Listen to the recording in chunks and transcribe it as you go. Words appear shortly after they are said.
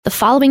The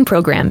following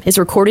program is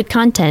recorded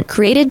content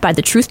created by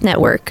the Truth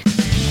Network.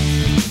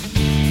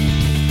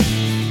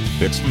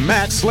 It's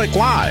Matt Slick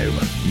Live.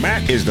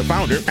 Matt is the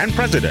founder and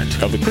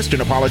president of the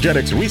Christian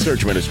Apologetics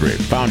Research Ministry,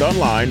 found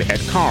online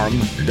at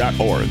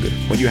carm.org.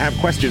 When you have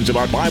questions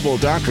about Bible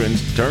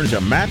doctrines, turn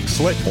to Matt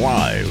Slick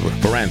Live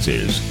for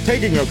answers.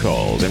 Taking your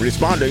calls and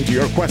responding to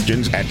your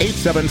questions at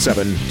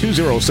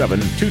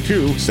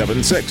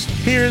 877-207-2276.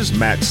 Here's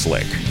Matt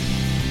Slick.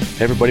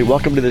 Hey everybody,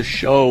 welcome to the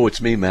show. It's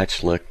me, Matt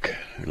Slick.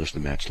 You're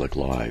listening to Matt Slick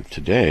Live.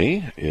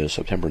 Today is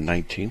September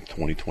 19th,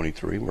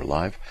 2023. We're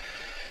live.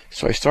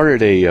 So I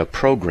started a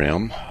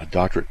program, a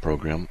doctorate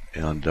program,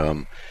 and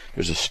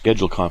there's a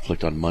schedule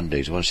conflict on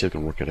Mondays. I want to see if I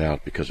can work it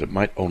out because it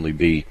might only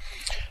be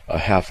a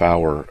half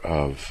hour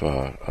of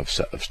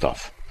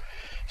stuff.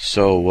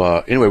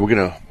 So anyway, we're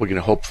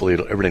gonna hopefully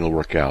everything will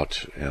work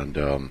out, and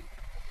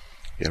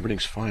yeah,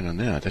 everything's fine on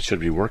that. That should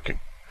be working.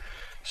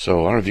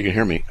 So I don't know if you can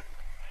hear me.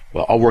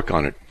 Well, I'll work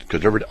on it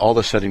because all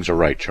the settings are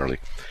right, Charlie.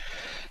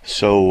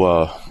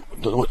 So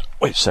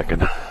wait a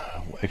second.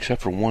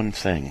 Except for one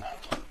thing.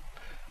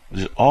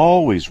 There's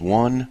always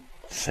one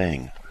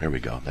thing. There we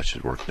go. That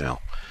should work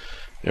now.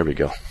 There we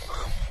go.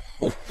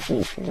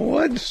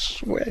 One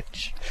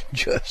switch.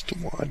 Just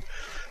one.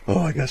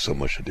 Oh, I got so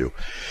much to do.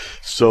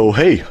 So,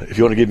 hey, if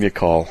you want to give me a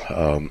call,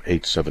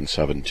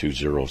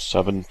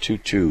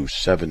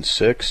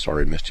 877-207-2276.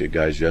 Sorry I missed you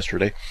guys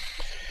yesterday.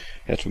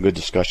 Had some good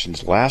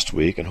discussions last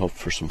week and hope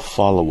for some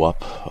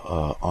follow-up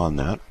on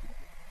that.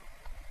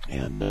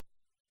 And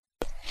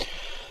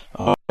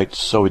all right,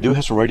 so we do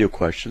have some radio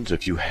questions.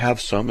 If you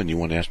have some and you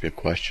want to ask me a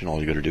question, all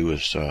you got to do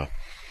is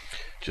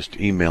just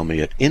email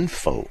me at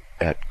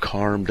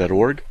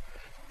info@carm.org,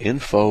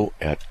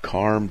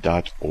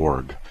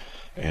 info@carm.org,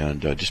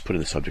 and just put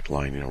in the subject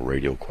line,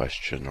 radio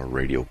question or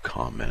radio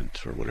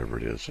comment or whatever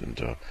it is,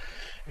 and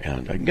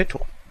I can get to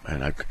them.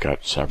 And I've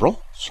got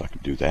several, so I can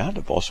do that.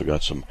 I've also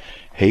got some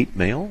hate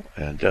mail,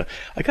 and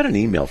I got an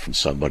email from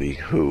somebody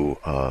who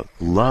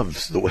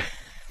loves the way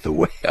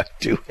I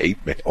do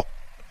hate mail.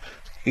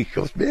 He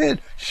goes, man,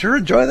 sure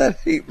enjoy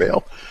that hate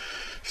mail.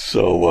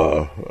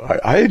 So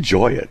I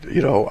enjoy it.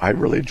 I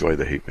really enjoy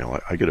the hate mail.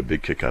 I get a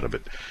big kick out of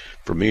it.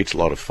 For me, it's a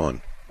lot of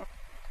fun.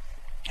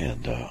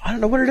 And I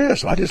don't know what it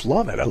is. I just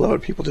love it. I love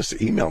it. People just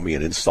email me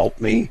and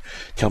insult me,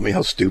 tell me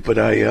how stupid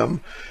I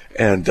am.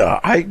 And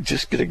I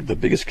just get the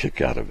biggest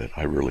kick out of it.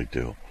 I really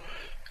do.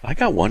 I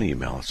got one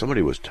email.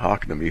 Somebody was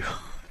talking to me.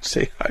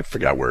 I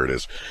forgot where it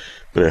is.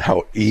 But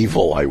how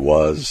evil I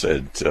was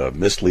and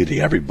misleading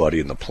everybody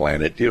in the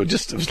planet. It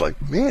was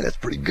like, man, that's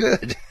pretty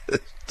good.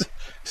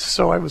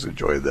 So I was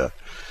enjoying that.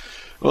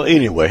 Well,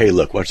 anyway, hey,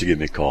 look, why don't you give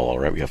me a call, all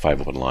right? We have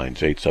 5 open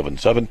lines,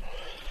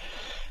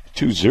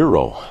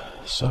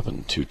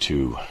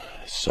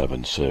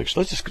 877-207-2276.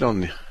 Let's just get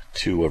on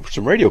to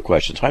some radio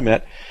questions. Hi,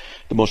 Matt.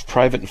 The most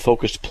private and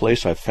focused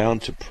place I've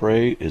found to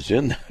pray is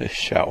in the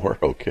shower.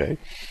 Okay.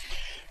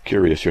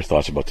 Curious your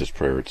thoughts about this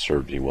prayer. It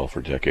served me well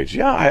for decades.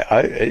 Yeah,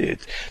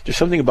 there's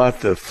something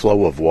about the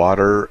flow of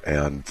water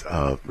and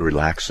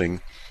relaxing,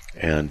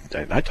 and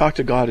I talk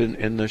to God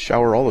in the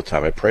shower all the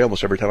time. I pray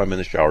almost every time I'm in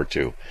the shower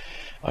too.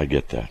 I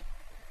get that,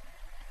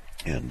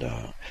 and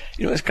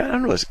it's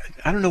kind of,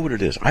 I don't know what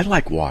it is. I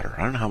like water.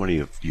 I don't know how many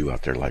of you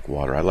out there like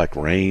water. I like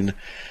rain.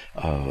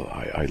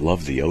 I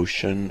love the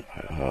ocean.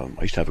 I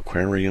used to have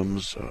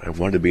aquariums. I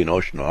wanted to be an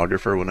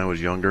oceanographer when I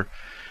was younger.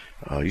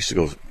 I used to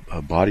go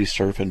body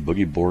surfing,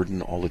 boogie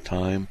boarding all the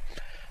time.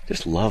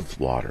 Just loved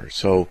water.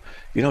 So,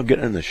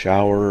 getting in the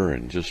shower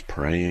and just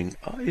praying,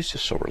 it's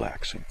just so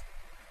relaxing.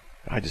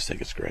 I just think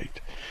it's great.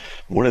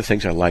 One of the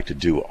things I like to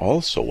do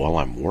also while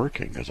I'm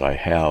working is I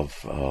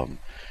have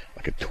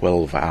like a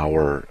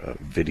 12-hour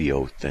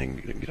video thing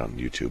you can get on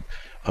YouTube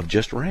of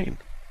just rain.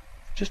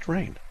 Just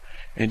rain.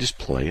 And just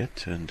play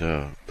it and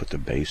put the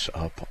bass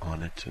up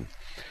on it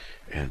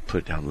and put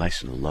it down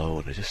nice and low,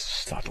 and I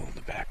just subtle in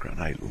the background.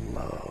 I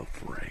love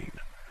rain.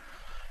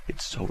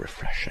 It's so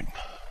refreshing.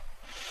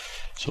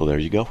 So there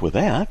you go with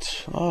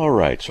that. All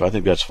right, so I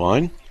think that's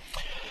fine.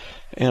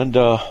 And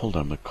hold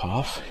on, my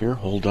cough here.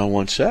 Hold on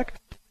one sec.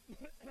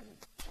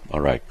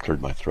 All right,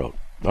 cleared my throat.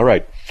 All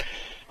right.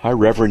 Hi,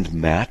 Reverend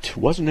Matt.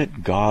 Wasn't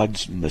it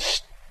God's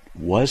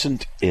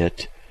mistaken?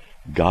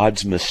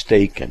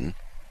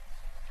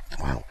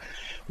 Wow.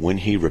 When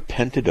he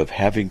repented of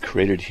having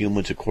created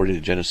humans according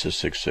to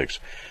Genesis 6:6.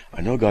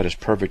 I know God is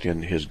perfect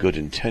in his good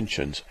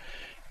intentions.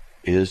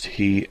 Is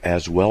he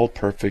as well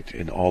perfect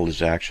in all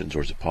his actions,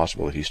 or is it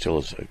possible that he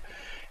still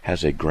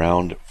has a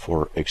ground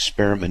for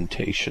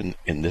experimentation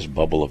in this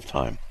bubble of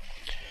time?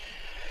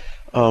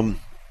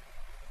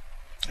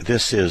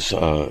 This is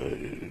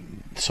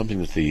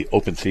something that the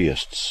open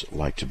theists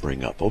like to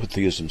bring up. Open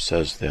theism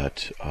says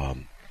that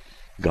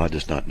God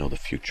does not know the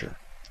future,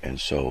 and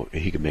so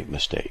he can make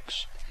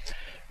mistakes.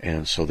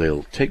 And so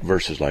they'll take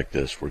verses like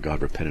this where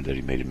God repented that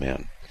he made a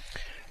man.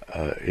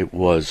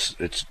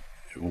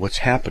 What's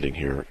happening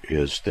here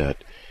is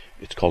that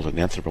it's called an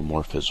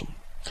anthropomorphism.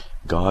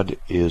 God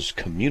is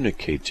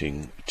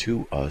communicating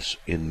to us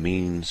in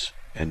means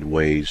and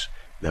ways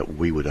that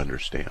we would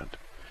understand.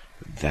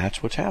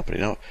 That's what's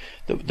happening. Now,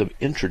 the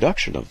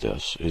introduction of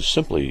this is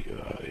simply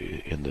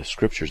in the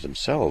scriptures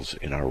themselves,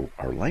 in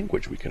our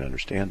language, we can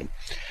understand them.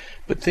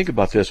 But think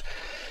about this.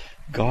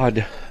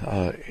 God,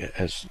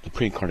 as the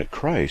pre-incarnate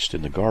Christ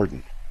in the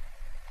garden,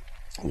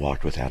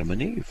 walked with Adam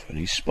and Eve, and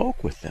he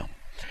spoke with them.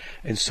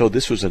 And so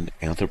this was an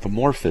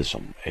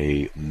anthropomorphism,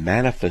 a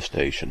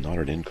manifestation, not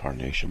an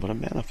incarnation, but a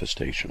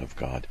manifestation of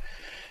God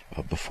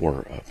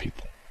before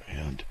people.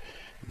 And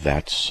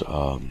that's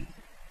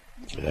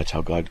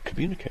how God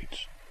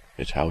communicates.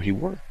 It's how he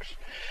works.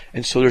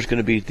 And so there's going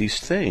to be these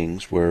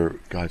things where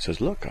God says,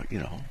 look,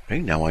 hey,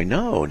 now I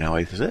know. Now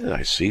I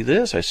see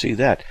this, I see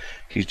that.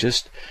 He's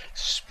just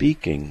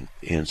speaking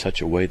in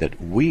such a way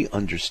that we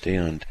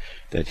understand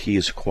that he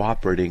is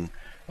cooperating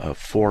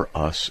for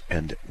us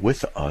and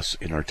with us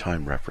in our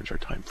time reference, our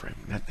time frame.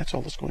 That's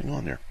all that's going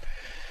on there.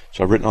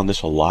 So I've written on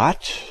this a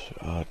lot.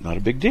 Not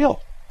a big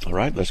deal. All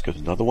right, let's get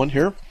another one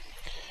here.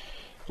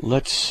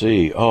 Let's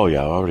see. Oh,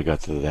 yeah, I already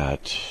got to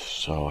that.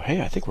 So,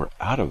 hey, I think we're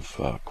out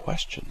of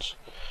questions.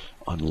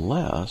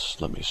 Unless,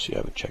 let me see, I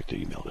haven't checked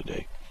the email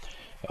today.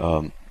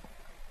 I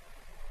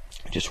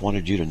just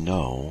wanted you to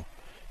know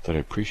that I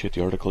appreciate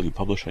the article you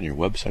published on your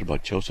website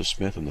about Joseph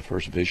Smith and the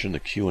first vision. The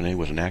Q&A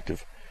was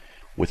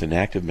with an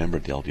active member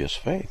of the LDS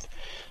faith.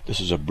 This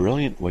is a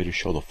brilliant way to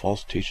show the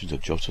false teachings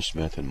of Joseph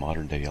Smith in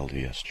modern-day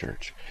LDS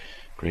Church.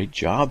 Great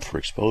job for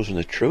exposing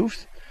the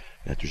truth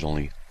that there's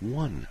only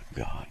one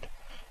God.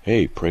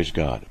 Hey, praise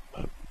God.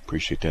 I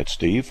appreciate that,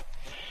 Steve.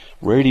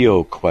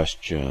 Radio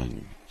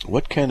question.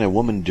 What can a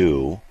woman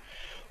do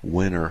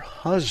when her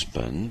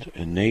husband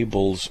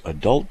enables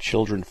adult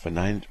children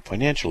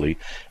financially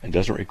and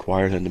doesn't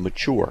require them to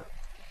mature?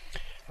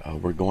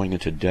 We're going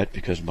into debt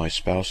because my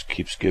spouse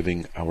keeps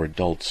giving our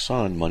adult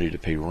son money to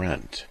pay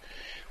rent.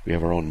 We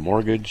have our own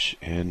mortgage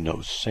and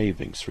no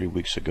savings. 3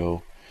 weeks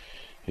ago,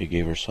 he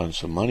gave her son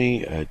some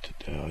money.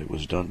 It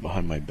was done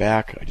behind my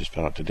back. I just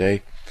found out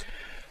today.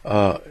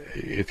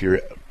 If your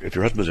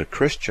husband's a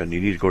Christian,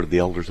 you need to go to the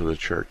elders of the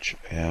church,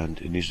 and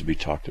it needs to be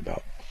talked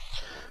about,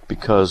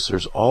 because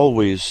there's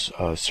always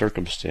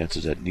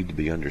circumstances that need to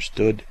be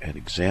understood and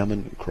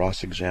examined and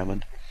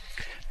cross-examined.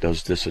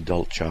 Does this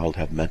adult child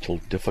have mental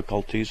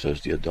difficulties?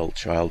 Does the adult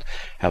child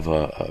have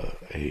a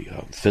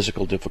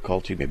physical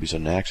difficulty? Maybe he's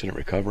in an accident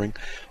recovering,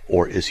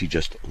 or is he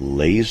just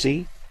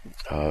lazy?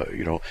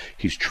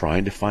 He's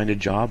trying to find a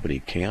job but he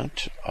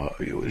can't.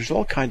 There's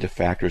all kinds of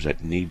factors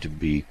that need to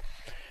be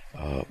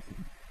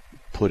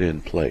put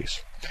in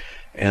place.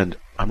 And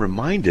I'm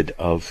reminded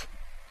of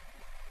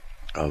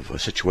a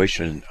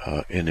situation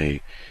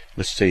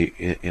let's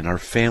say in our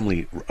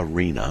family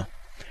arena.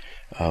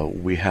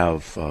 We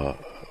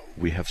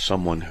have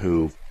someone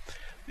who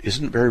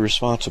isn't very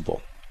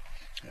responsible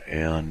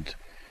and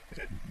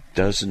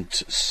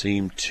doesn't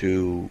seem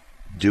to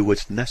do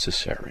what's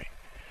necessary.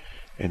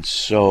 And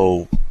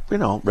so,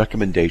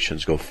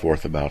 recommendations go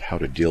forth about how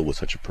to deal with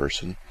such a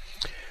person,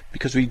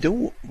 because we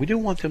do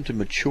want them to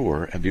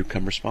mature and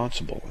become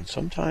responsible. And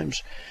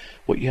sometimes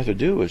what you have to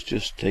do is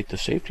just take the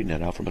safety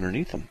net out from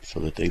underneath them so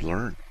that they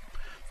learn.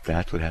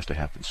 That's what has to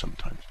happen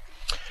sometimes.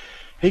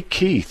 Hey,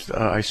 Keith,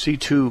 I see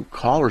 2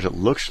 callers, it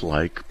looks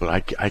like, but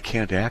I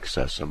can't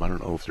access them. I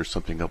don't know if there's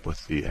something up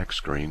with the X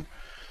screen.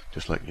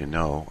 Just letting you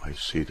know, I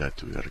see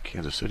that we got a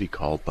Kansas City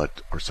call,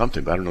 or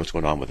something, but I don't know what's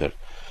going on with it.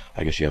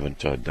 I guess you haven't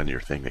done your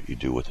thing that you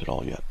do with it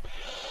all yet.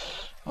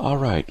 All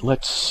right,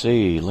 let's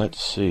see.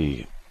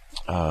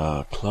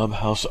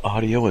 Clubhouse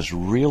audio is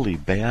really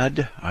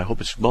bad. I hope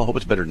it's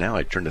better now.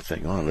 I turned the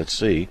thing on. Let's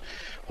see.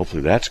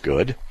 Hopefully that's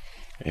good.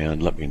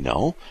 And let me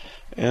know.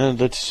 And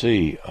let's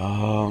see.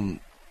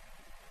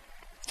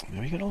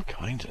 We got all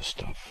kinds of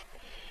stuff.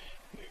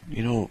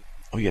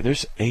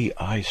 There's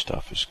AI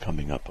stuff is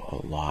coming up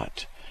a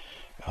lot.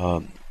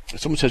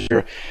 Someone says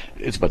here,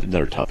 it's about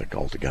another topic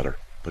altogether,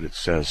 but it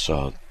says,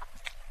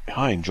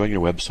 hi, enjoying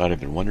your website. I've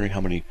been wondering how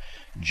many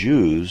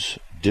Jews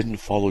didn't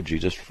follow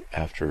Jesus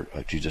after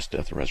Jesus'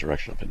 death and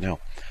resurrection up and now.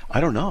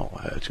 I don't know.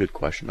 It's a good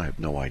question. I have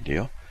no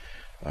idea.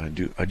 I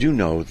do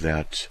know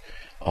that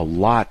a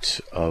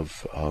lot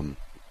of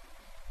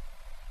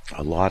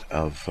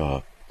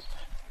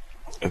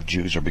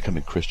Jews are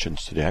becoming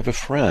Christians today. I have a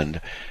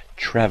friend,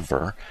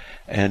 Trevor,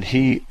 and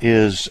he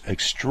is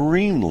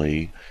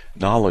extremely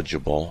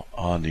knowledgeable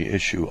on the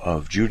issue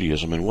of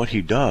Judaism. And what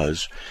he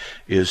does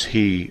is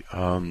he's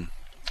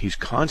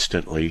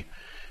constantly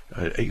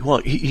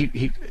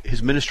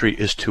his ministry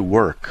is to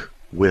work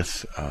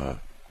with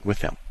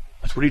them.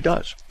 That's what he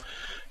does.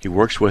 He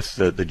works with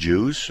the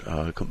Jews,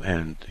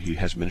 and he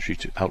has ministry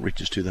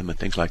outreaches to them and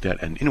things like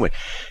that. And anyway,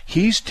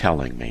 he's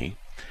telling me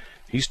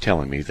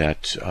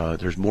that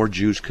there's more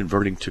Jews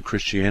converting to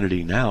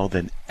Christianity now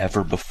than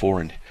ever before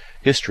in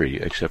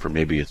history, except for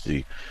maybe at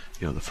the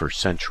first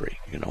century.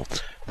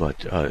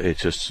 But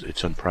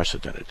it's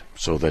unprecedented.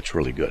 So that's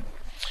really good.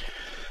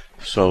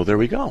 So there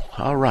we go.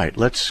 All right,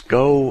 let's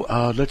go.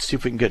 Let's see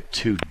if we can get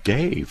to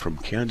Dave from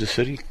Kansas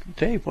City.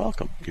 Dave,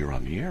 welcome. You're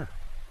on the air.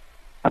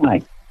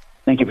 Hi.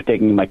 Thank you for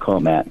taking my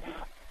call, Matt.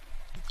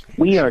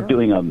 We are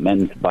doing a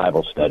men's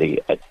Bible study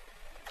at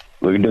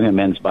we were doing a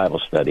men's Bible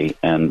study,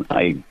 and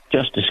I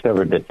just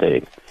discovered that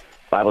the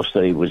Bible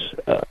study was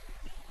a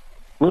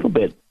little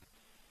bit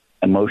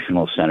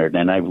emotional centered,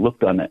 and I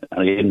looked on it.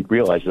 I didn't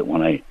realize it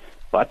when I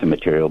bought the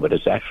material, but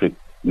it's actually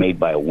made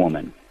by a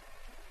woman.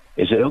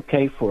 Is it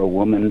okay for a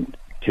woman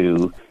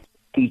to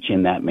teach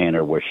in that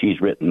manner where she's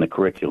written the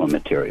curriculum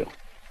material?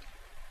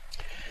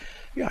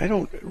 Yeah, I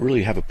don't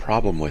really have a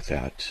problem with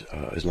that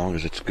as long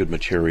as it's good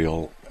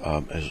material.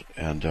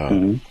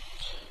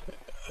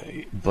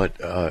 But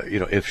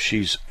if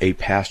she's a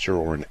pastor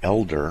or an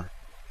elder,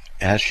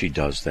 as she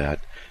does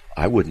that,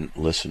 I wouldn't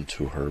listen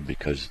to her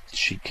because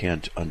she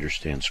can't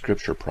understand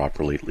Scripture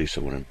properly, at least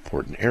in one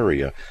important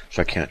area.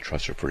 So I can't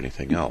trust her for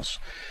anything else.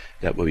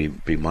 That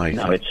would be my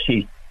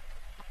thing.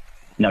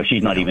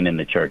 She's not even in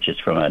the church. It's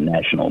from a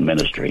national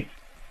ministry.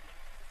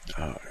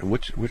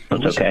 Which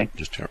that's okay.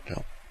 Just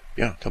tell.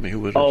 Yeah, tell me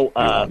who it is.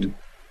 I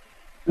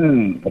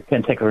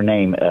can't think of her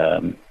name.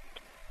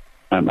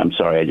 I'm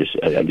sorry. I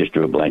just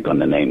drew a blank on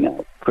the name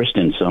now.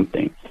 Kristen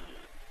something.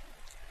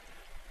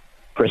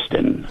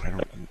 Kristen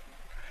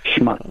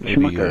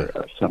Schmucker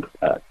or something.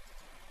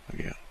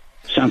 Yeah.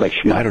 Sounds like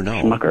Schmucker. Yeah, I don't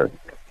know. Schmucker.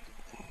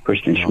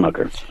 Kristen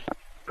Schmucker.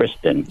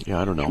 Kristen. Yeah,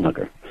 I don't know.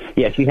 Schmucker.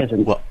 Yeah, she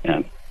hasn't. Well,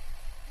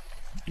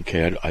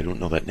 okay, I don't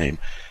know that name.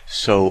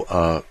 So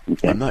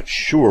I'm not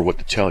sure what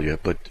to tell you,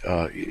 but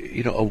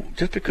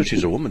just because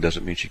she's a woman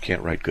doesn't mean she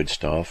can't write good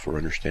stuff or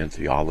understand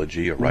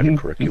theology or write a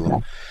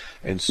curriculum.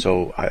 And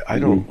so I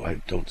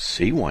don't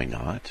see why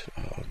not.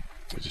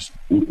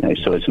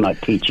 So it's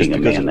not teaching a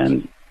man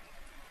then.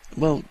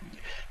 Well,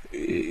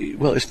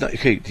 it's not.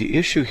 Okay, the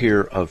issue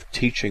here of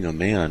teaching a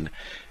man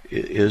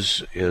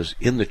is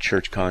in the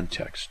church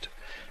context.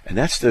 And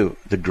that's the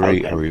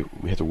gray area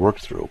we have to work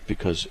through,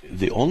 because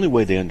the only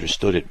way they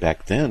understood it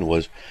back then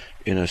was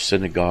in a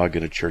synagogue,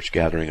 in a church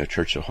gathering, a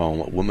church at home.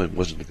 A woman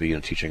wasn't to be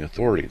in teaching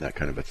authority, that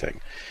kind of a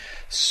thing.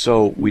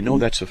 So we know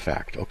that's a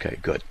fact. Okay,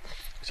 good.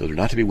 So they're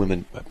not to be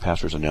women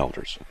pastors and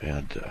elders,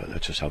 and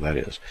that's just how that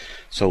is.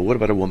 So what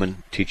about a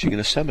woman teaching in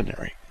a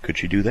seminary? Could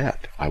she do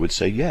that? I would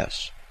say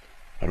yes.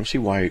 I don't see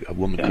why a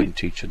woman couldn't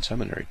teach in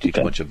seminary, teach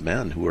a bunch of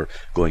men who are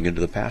going into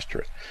the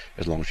pastorate,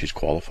 as long as she's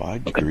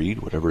qualified,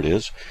 degreed, whatever it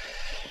is.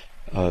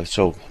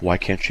 So why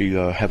can't she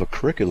have a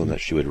curriculum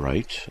that she would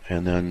write,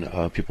 and then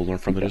people learn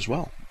from it as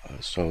well?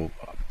 It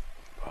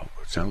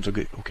sounds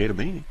okay to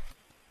me.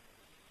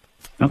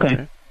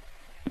 Okay.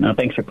 No,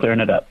 thanks for clearing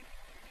it up.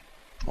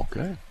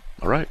 Okay.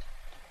 All right.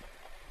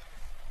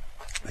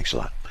 Thanks a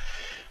lot.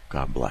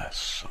 God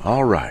bless.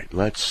 All right.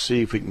 Let's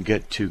see if we can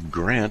get to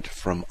Grant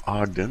from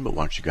Ogden. But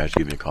why don't you guys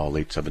give me a call,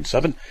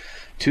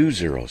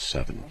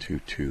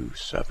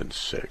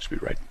 877-207-2276. Be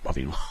right. I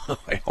mean,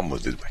 I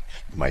almost did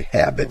my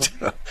habit.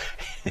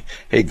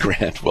 Hey,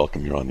 Grant,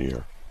 welcome. You're on the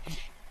air.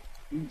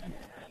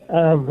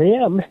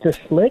 Mr.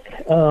 Slick,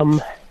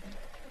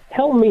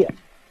 help me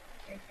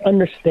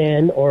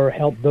understand, or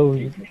help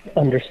those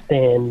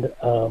understand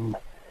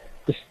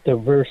the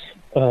verse,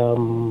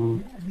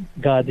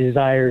 God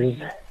desires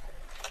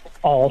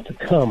all to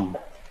come.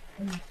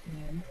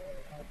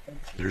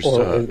 There's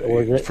 1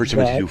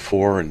 Timothy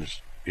 2:4, and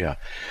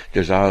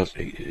there's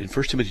in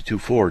 1 Timothy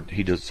 2:4,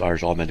 he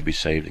desires all men to be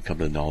saved and come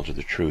to the knowledge of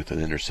the truth, and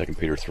then there's 2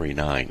 Peter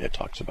 3:9 that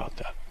talks about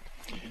that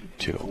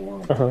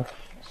too.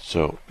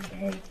 So,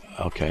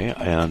 okay,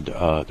 and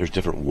there's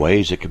different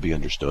ways it could be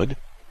understood,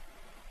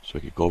 so we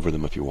could go over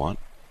them if you want.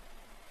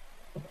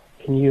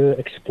 Can you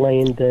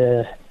explain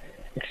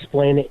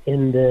it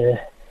in the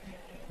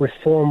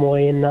Reform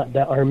way and not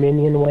the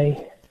Arminian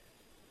way?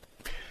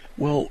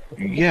 Well,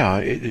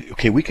 yeah.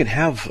 We can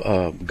have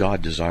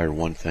God desire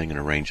one thing and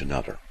arrange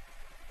another.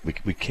 We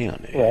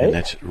can, right. And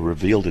that's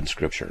revealed in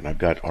Scripture. And I've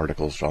got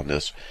articles on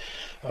this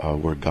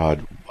where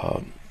God,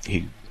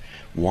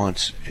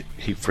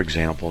 for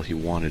example, he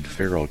wanted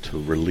Pharaoh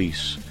to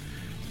release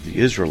the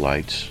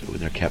Israelites in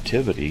their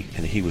captivity,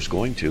 and he was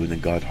going to, and then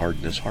God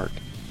hardened his heart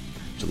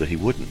so that he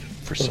wouldn't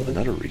for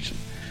another reason.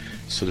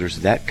 So there's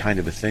that kind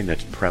of a thing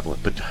that's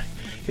prevalent. But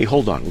hey,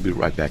 hold on. We'll be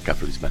right back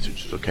after these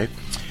messages, okay?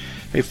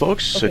 Hey,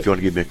 folks, if you want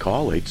to give me a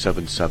call,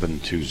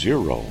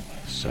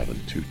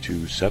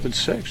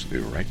 877-207-2276.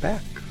 We'll be right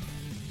back.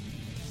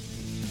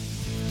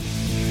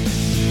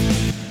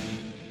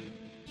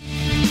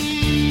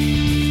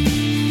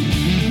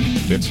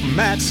 It's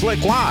Matt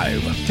Slick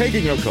Live,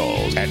 taking your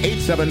calls at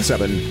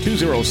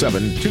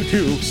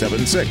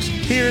 877-207-2276.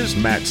 Here's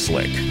Matt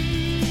Slick.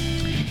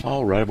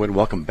 All right, everyone,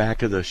 welcome back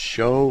to the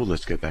show.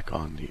 Let's get back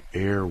on the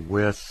air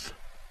with...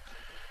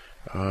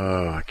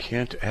 I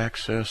can't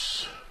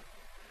access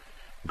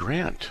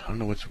Grant. I don't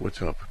know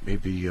what's up.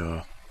 Maybe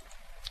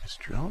it's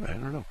true. I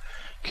don't know.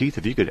 Keith,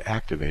 if you could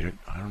activate it.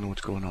 I don't know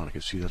what's going on. I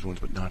can see those ones,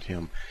 but not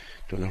him.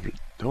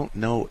 Don't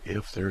know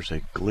if there's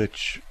a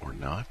glitch or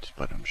not,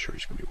 but I'm sure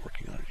he's going to be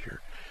working on it here.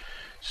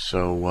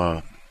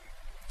 So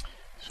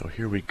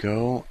here we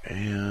go,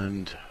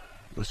 and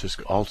let's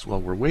just also, while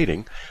we're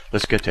waiting,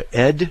 let's get to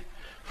Ed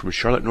from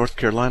Charlotte, North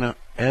Carolina.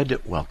 Ed,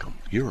 welcome.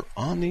 You're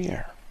on the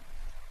air.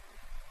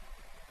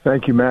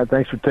 Thank you, Matt.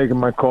 Thanks for taking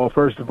my call.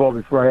 First of all,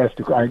 before I ask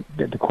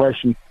the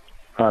question,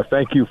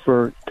 Thank you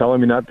for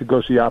telling me not to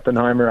go see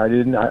Oppenheimer. I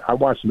didn't. I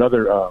watched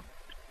another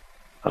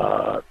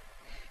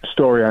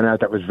story on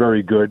that was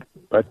very good.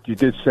 But you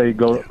did say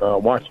go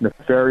watch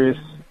Nefarious.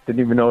 Didn't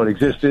even know it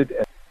existed.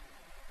 And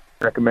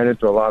recommend it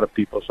to a lot of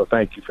people. So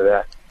thank you for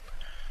that.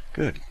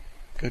 Good.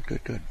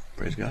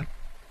 Praise God.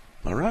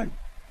 All right.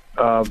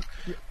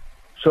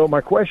 So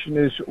my question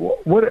is,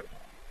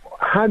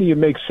 how do you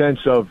make sense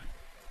of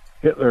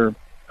Hitler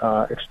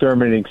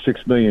exterminating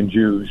 6 million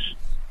Jews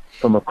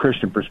from a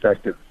Christian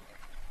perspective?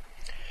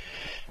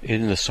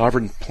 In the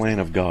sovereign plan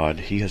of God,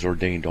 He has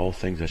ordained all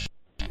things that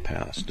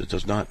past. It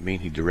does not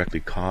mean He directly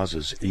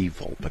causes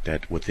evil, but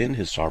that within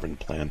His sovereign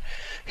plan,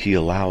 He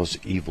allows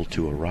evil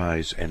to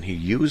arise, and He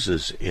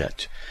uses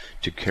it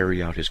to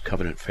carry out His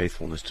covenant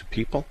faithfulness to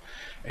people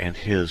and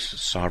His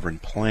sovereign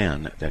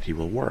plan that He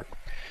will work.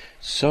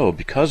 So,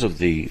 because of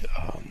the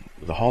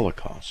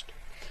Holocaust,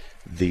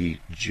 the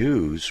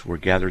Jews were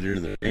gathered into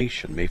the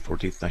nation. May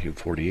 14th,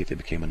 1948, they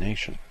became a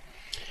nation.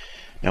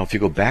 Now, if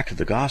you go back to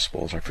the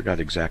Gospels, I forgot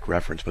the exact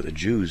reference, but the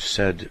Jews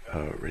said,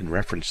 in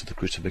reference to the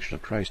crucifixion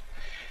of Christ,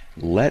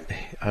 let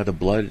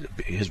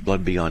His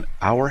blood be on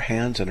our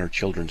hands and our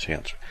children's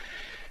hands.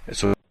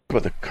 So,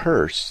 about the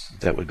curse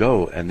that would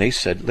go, and they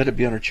said, let it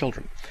be on our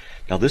children.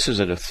 Now, this is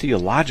at a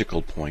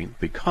theological point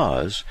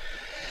because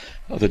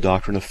of the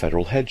doctrine of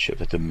federal headship,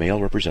 that the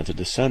male represented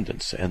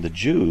descendants, and the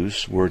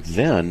Jews were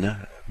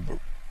then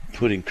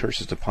putting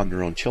curses upon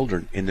their own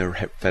children in their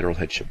federal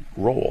headship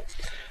role,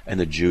 and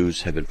the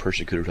Jews have been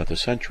persecuted throughout the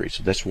centuries.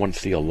 So that's one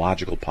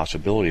theological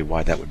possibility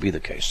why that would be the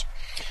case.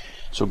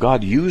 So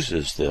God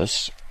uses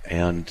this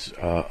and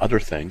other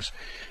things,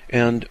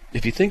 and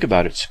if you think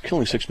about it,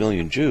 killing 6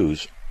 million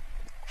Jews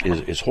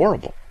is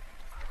horrible,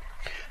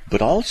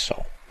 but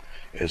also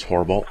as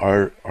horrible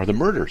are the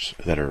murders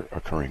that are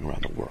occurring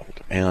around the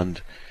world,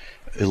 and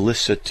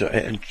illicit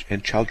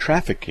and child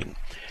trafficking,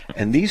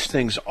 and these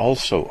things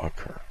also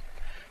occur.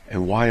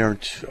 And why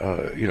aren't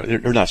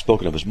they're not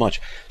spoken of as much?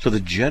 So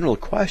the general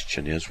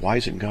question is, why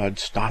isn't God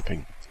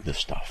stopping this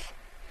stuff?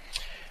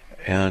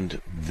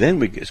 And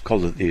then it's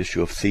called the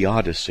issue of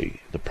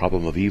theodicy, the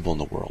problem of evil in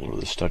the world, or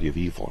the study of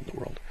evil in the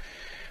world.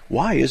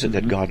 Why is it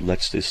that God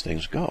lets these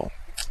things go?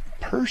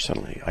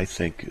 Personally, I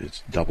think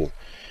it's double,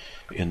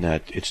 in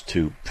that it's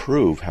to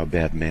prove how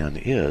bad man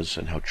is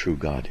and how true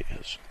God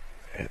is.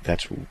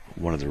 That's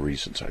one of the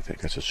reasons, I think.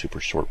 That's a super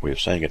short way of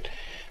saying it.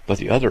 But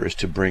the other is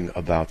to bring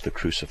about the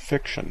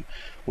crucifixion,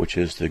 which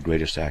is the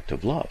greatest act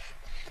of love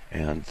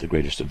and the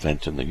greatest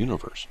event in the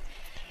universe.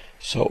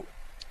 So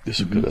this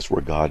is good. That's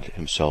where God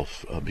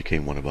Himself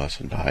became one of us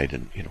and died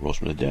and rose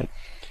from the dead.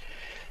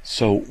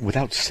 So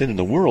without sin in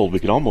the world, we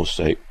could almost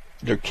say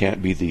there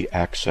can't be the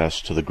access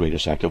to the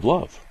greatest act of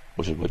love,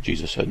 which is what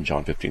Jesus said in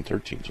John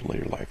 15:13, to lay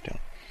your life down.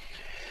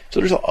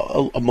 So there's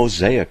a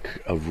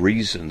mosaic of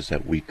reasons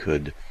that we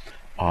could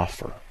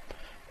offer,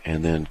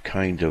 and then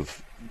kind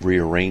of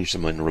rearrange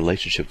them in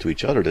relationship to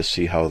each other to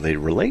see how they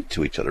relate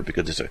to each other,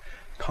 because it's a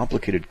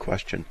complicated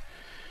question,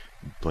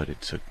 but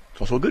it's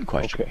also a good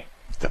question,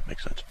 if that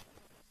makes sense.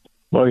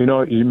 Well,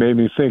 you made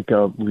me think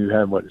we've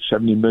had,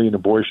 70 million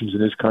abortions in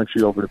this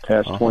country over the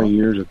past 20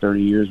 years or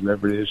 30 years,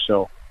 whatever it is,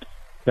 so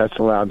that's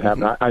allowed to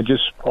happen. I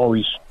just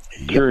always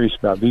curious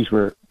about, these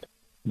were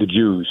the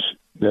Jews,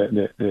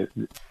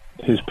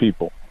 His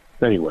people.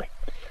 Anyway,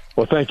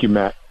 well, thank you,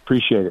 Matt.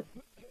 Appreciate it.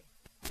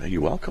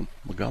 You're welcome.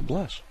 Well, God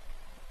bless.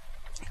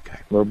 Okay.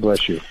 Lord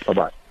bless you.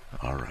 Bye-bye.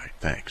 All right.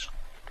 Thanks.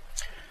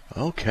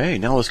 Okay.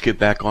 Now let's get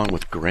back on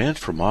with Grant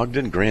from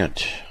Ogden.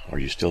 Grant, are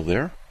you still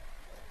there?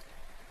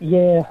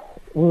 Yeah.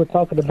 We were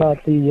talking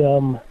about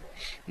the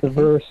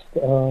verse,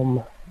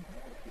 God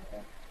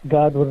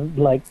would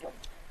like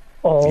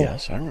all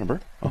yes, I remember.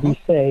 be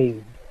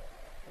saved.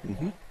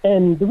 Mm-hmm.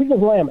 And the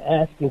reason why I'm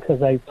asking,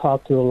 because I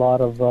talk to a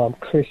lot of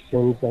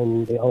Christians,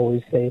 and they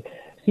always say,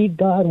 see,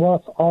 God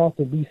wants all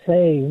to be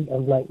saved.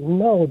 I'm like,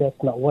 no,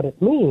 that's not what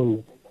it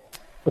means,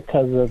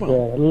 because of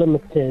the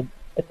limited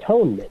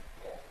atonement.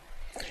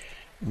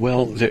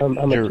 Well, I'm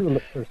a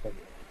tulip person.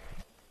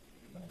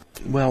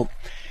 Well,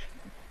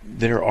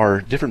 there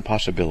are different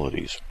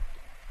possibilities.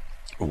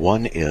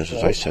 One is,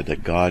 as I said,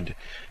 that God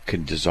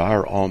can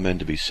desire all men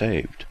to be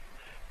saved,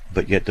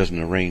 but yet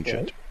doesn't arrange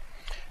it.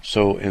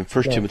 So in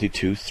 1 Timothy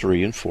 2,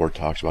 3, and 4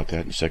 talks about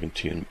that, in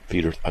 2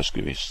 Peter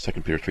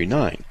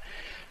 3:9.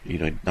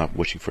 Not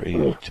wishing for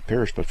any to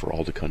perish, but for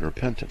all to come to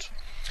repentance.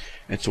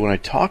 And so when I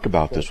talk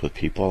about this with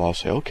people, I'll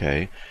say,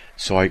 okay,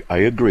 so I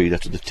agree,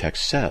 that's what the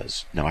text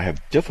says. Now I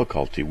have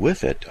difficulty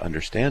with it,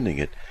 understanding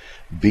it,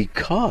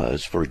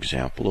 because, for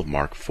example, of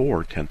Mark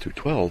 4, 10 through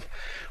 12,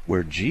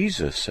 where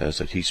Jesus says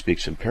that He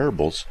speaks in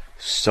parables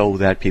so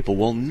that people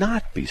will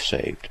not be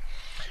saved.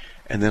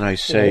 And then I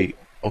say,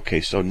 okay,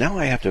 so now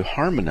I have to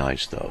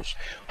harmonize those.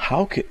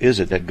 How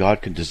is it that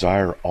God can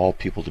desire all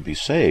people to be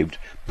saved,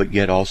 but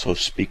yet also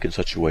speak in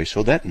such a way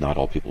so that not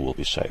all people will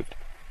be saved?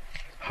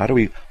 How do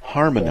we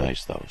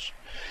harmonize those?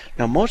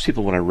 Now, most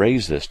people, when I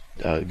raise this,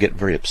 get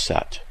very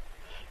upset.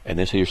 And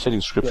they say, you're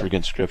setting Scripture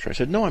against Scripture. I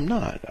said, no, I'm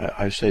not.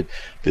 I said,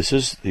 these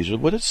are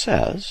what it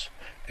says,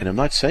 And I'm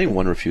not saying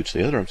one refutes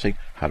the other. I'm saying,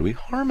 how do we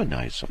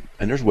harmonize them?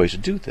 And there's ways to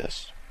do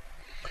this.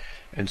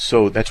 And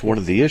so that's one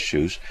of the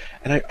issues.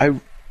 And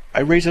I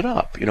raise it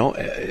up.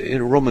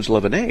 In Romans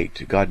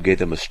 11:8, God gave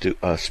them a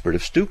spirit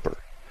of stupor,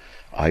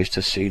 eyes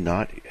to see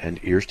not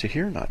and ears to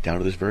hear not, down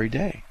to this very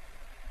day.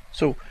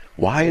 So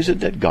why is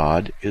it that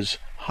God is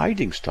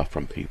hiding stuff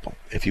from people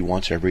if he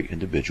wants every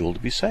individual to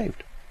be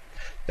saved?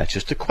 That's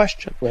just a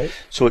question. Right.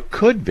 So it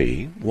could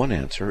be, one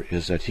answer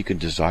is that he can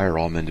desire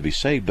all men to be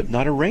saved, but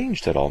not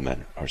arrange that all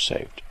men are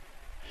saved.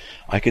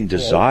 I can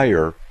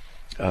desire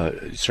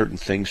certain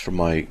things from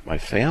my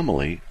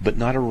family, but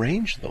not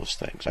arrange those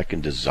things. I can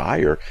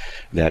desire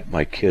that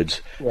my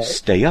kids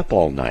stay up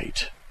all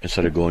night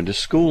instead of going to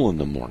school in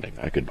the morning.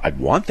 I'd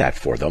want that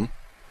for them,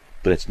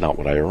 but it's not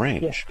what I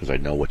arrange because I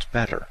know what's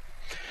better.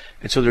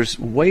 And so there's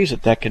ways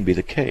that can be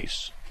the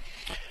case.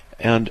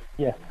 And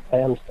yeah, I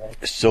understand.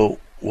 So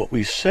what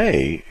we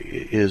say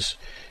is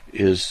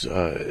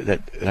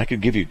that, and I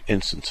could give you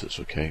instances,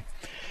 okay?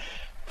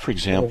 For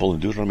example, in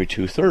Deuteronomy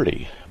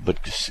 2:30,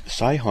 but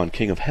Sihon,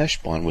 king of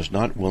Heshbon, was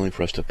not willing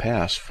for us to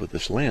pass for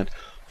this land,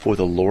 for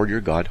the Lord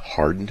your God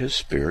hardened his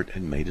spirit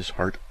and made his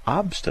heart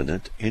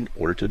obstinate in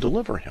order to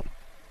deliver him.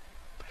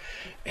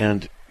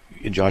 And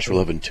in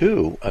Joshua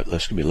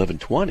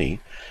 11:20,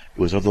 it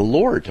was of the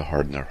Lord to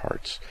harden their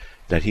hearts,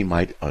 that he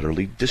might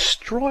utterly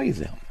destroy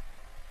them.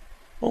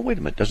 Well, wait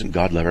a minute, doesn't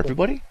God love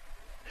everybody?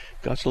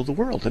 God so loved the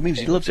world. That means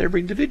he loves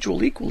every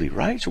individual equally,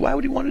 right? So why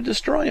would he want to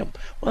destroy them?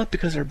 Well,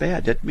 because they're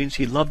bad. That means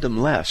he loved them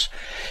less.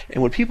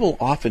 And what people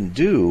often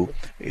do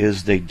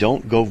is they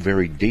don't go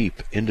very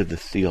deep into the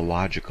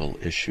theological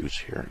issues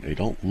here. They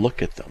don't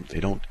look at them. They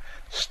don't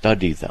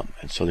study them.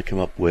 And so they come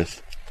up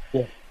with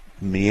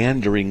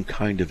meandering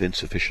kind of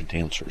insufficient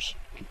answers.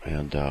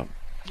 And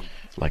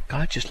like,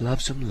 God just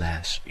loves them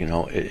less.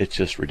 It's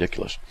just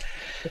ridiculous.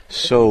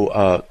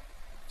 So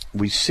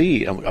we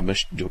see, I'm going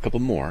to do a couple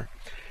more.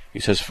 He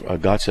says,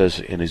 God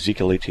says in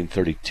Ezekiel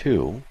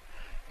 18:32,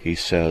 he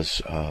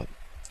says,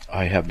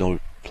 I have no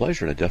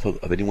pleasure in the death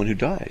of anyone who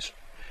dies.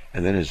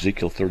 And then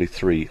Ezekiel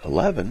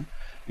 33:11,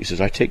 he says,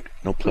 I take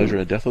no pleasure in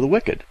the death of the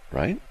wicked,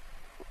 right?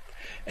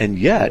 And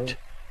yet,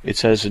 it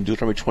says in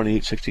Deuteronomy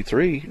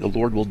 28:63, the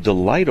Lord will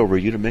delight over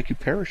you to make you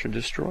perish and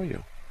destroy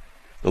you.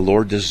 The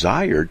Lord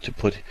desired to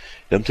put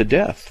them to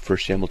death, 1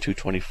 Samuel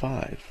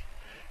 2:25.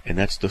 And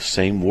that's the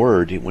same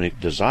word, when it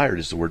desired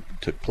is the word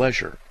took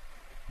pleasure.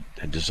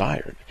 And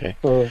desired, okay,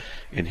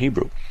 in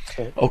Hebrew.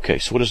 Okay,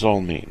 so what does it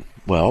all mean?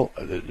 Well,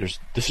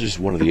 this is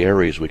one of the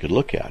areas we could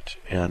look at,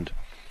 and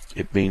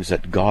it means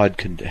that God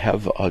can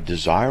have a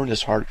desire in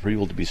his heart for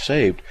people to be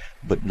saved,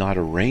 but not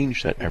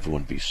arrange that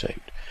everyone be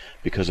saved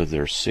because of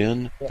their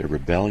sin, their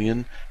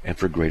rebellion, and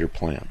for greater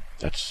plan.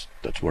 That's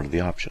one of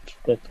the options.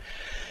 That's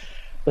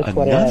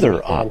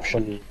another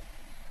option.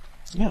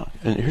 Yeah,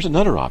 and here's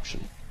another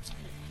option,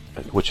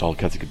 which I'll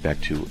have to get back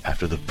to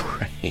after the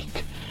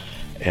break.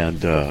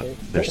 And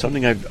there's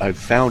something I've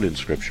found in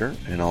Scripture,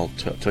 and I'll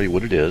tell you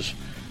what it is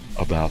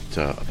about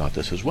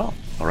this as well.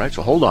 All right,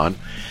 so hold on.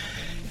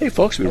 Hey,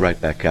 folks, we'll be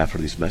right back after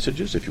these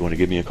messages. If you want to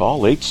give me a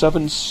call,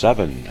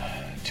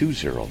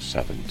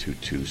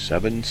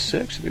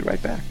 877-207-2276. We'll be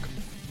right back.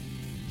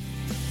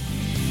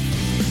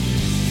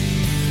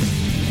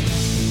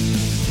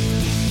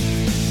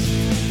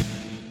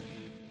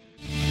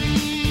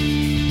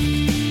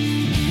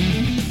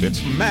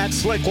 It's Matt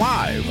Slick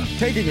Live,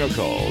 taking your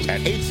calls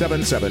at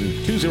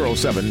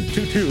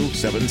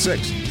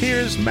 877-207-2276.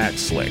 Here's Matt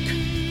Slick.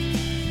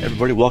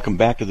 Everybody, welcome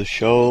back to the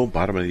show.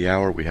 Bottom of the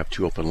hour, we have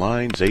two open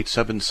lines,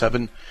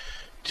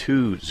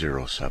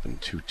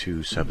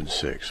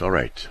 877-207-2276. All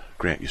right,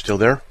 Grant, you still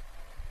there?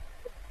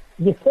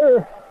 Yes,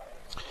 sir.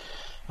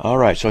 All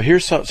right, so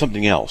here's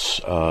something else.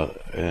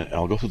 And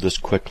I'll go through this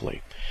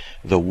quickly.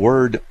 The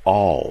word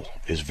all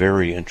is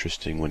very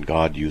interesting when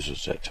God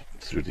uses it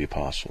through the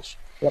apostles.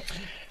 Yep.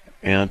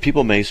 And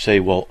people may say,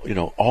 well,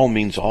 all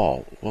means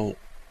all. Well,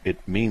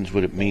 it means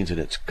what it means in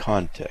its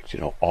context.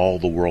 All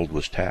the world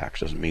was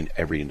taxed doesn't mean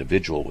every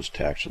individual was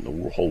taxed in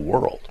the whole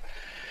world.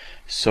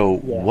 So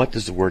what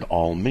does the word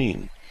all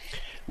mean?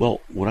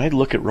 Well, when I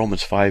look at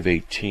Romans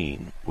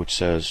 5:18, which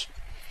says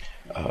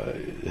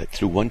that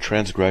through one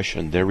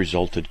transgression there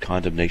resulted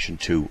condemnation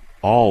to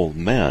all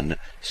men,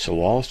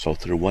 so also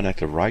through one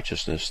act of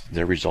righteousness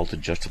there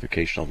resulted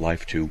justification of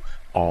life to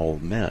all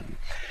men.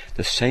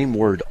 The same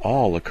word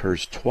all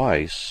occurs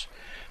twice,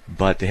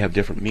 but they have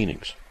different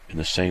meanings in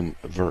the same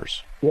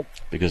verse. Yep.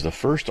 Because the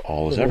first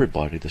all is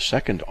everybody, the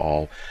second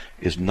all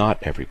is not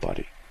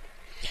everybody.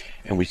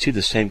 And we see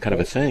the same kind of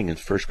a thing in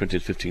 1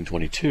 Corinthians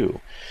 15:22,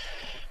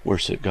 where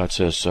God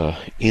says,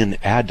 in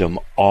Adam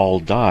all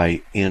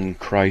die, in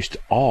Christ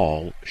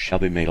all shall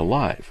be made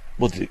alive.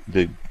 Well,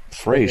 the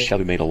phrase shall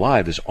be made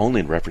alive is only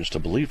in reference to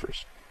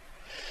believers.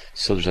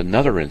 So there's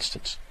another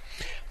instance.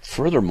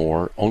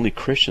 Furthermore, only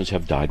Christians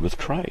have died with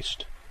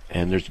Christ.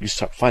 And you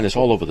find this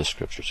all over the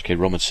Scriptures. Okay,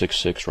 Romans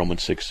 6:6,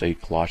 Romans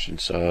 6:8,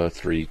 Colossians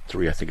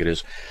 3:3, I think it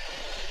is,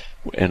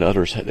 and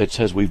others. It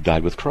says we've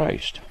died with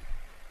Christ.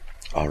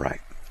 All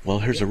right. Well,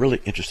 here's a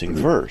really interesting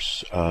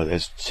verse,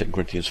 as 2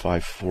 Corinthians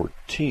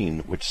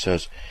 5:14, which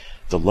says,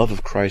 "The love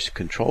of Christ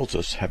controls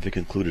us, having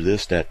concluded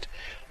this, that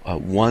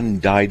one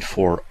died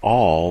for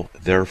all,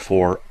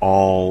 therefore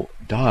all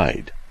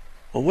died."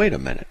 Well, wait a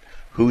minute.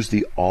 Who's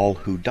the all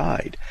who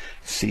died?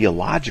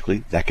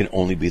 Theologically, that can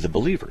only be the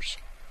believers.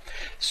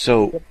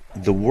 So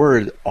the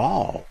word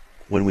all,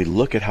 when we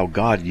look at how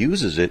God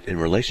uses it in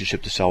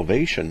relationship to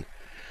salvation,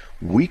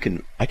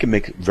 I can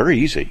make it very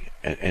easy,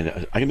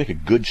 and I can make a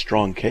good,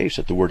 strong case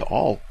that the word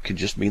all can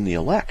just mean the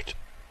elect.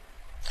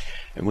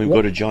 And when we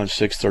go to John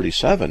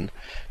 6:37,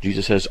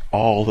 Jesus says,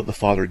 "All that the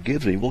Father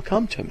gives me will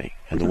come to me,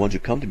 and the ones who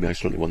come to me I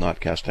certainly will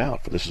not cast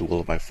out, for this is the will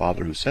of my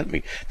Father who sent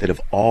me, that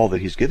of all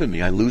that he's given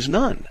me I lose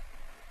none."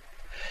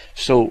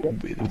 So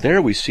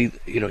there we see,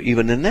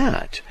 even in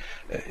that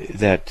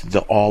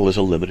the all is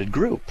a limited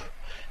group.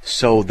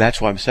 So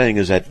that's what I'm saying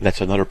is that's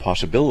another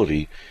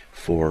possibility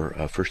for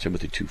 1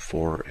 Timothy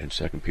 2:4 and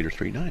 2 Peter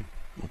 3:9.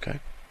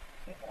 Okay.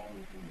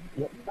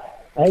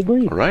 I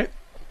agree. All right.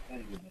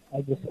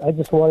 I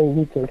just wanted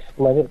you to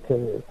explain it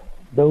to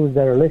those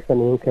that are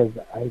listening, because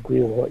I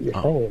agree with what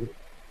you're saying.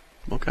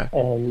 Okay.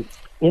 And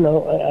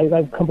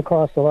I've come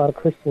across a lot of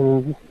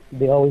Christians.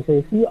 They always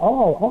say, "See,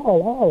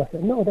 all." I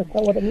said, no, that's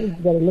not what it means.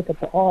 You got to look at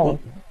the all.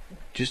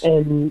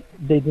 And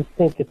they just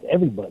think it's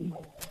everybody.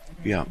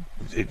 Yeah,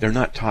 they're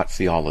not taught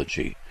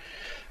theology,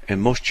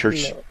 and most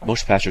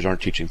pastors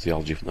aren't teaching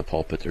theology from the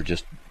pulpit. They're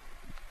just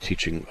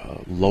teaching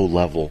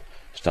low-level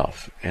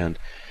stuff, and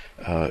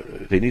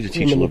they need to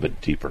teach a little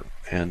bit deeper,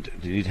 and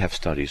they need to have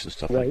studies and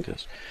stuff like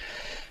this.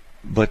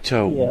 But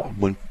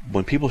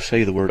when people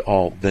say the word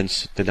all, then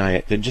deny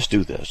it. Then just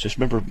do this. Just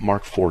remember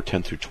Mark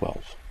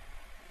 4:10-12,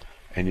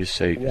 and you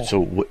say,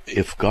 so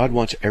if God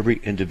wants every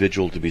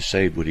individual to be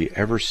saved, would He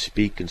ever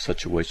speak in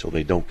such a way so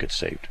they don't get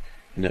saved?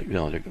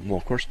 No, well,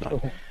 of course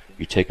not.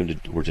 You take them to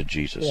the words of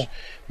Jesus,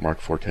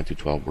 Mark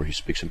 4:10-12, where He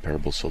speaks in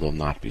parables so they'll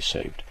not be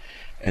saved.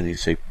 And you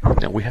say,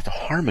 now we have to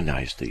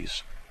harmonize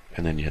these,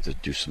 and then you have to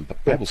do some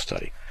Bible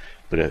study.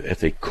 But if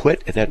they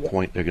quit at that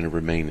point, they're going to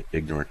remain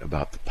ignorant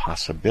about the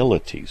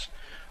possibilities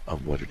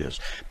of what it is.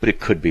 But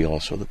it could be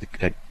also that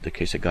the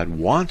case that God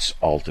wants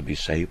all to be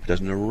saved, but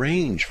doesn't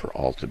arrange for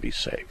all to be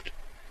saved.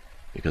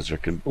 Because you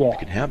can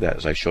have that,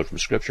 as I showed from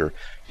Scripture.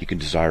 You can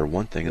desire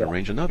one thing and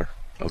arrange another.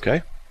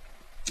 Okay?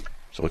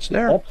 So it's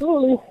there.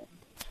 Absolutely.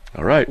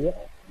 All right. Yeah.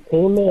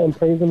 Amen.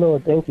 Praise the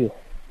Lord. Thank you.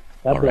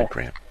 God bless. All right,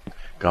 Grant.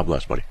 God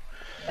bless, buddy.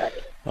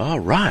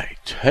 All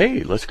right.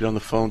 Hey, let's get on the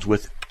phones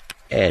with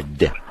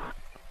Ed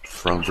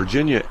from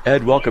Virginia.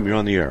 Ed, welcome. You're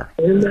on the air.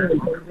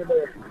 Amen.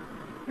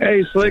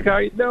 Hey, Slick. How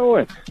you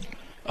doing?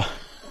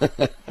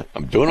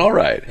 I'm doing all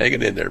right.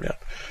 Hanging in there, man.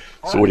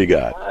 So what do you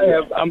got?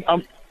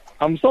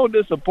 I'm so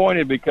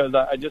disappointed because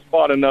I just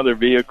bought another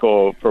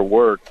vehicle for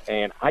work,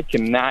 and I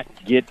can't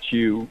get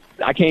the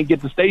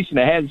station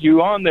that has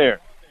you on there.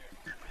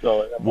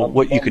 So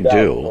what you can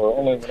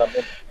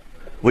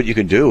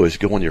do is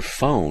go on your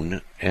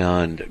phone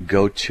and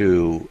go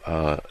to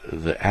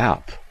the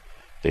app.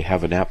 They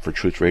have an app for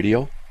Truth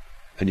Radio,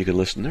 and you can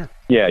listen there.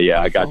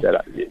 Yeah, I got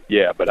that.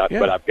 Yeah, but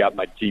I've got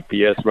my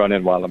GPS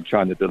running while I'm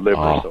trying to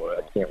deliver, so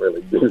I can't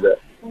really do that.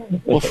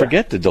 Well,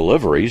 forget the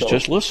deliveries.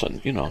 Just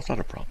listen. It's not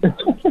a problem.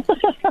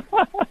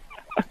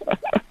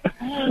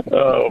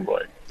 Oh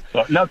boy!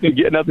 Well,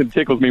 nothing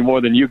tickles me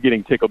more than you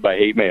getting tickled by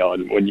hate mail.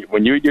 And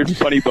when your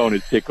funny bone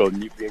is tickled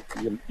and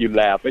you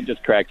laugh, it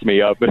just cracks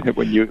me up.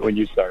 when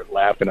you start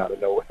laughing out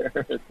of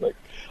nowhere, it's like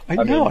I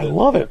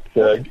love it.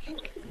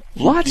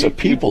 Lots of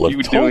people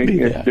have told me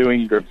that.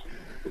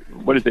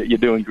 What is it? You're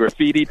doing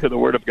graffiti to the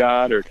Word of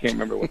God, or I can't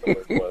remember what the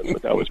word was,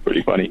 but that was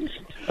pretty funny.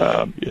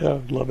 Yeah, I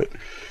love it.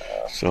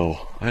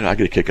 So I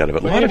get a kick out of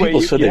it. A lot of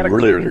people said they were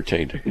really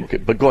entertained. Okay,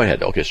 but go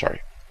ahead. Okay,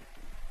 sorry.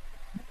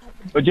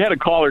 But you had a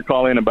caller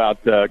call in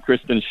about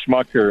Kristen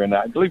Schmucker, and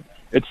I believe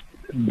it's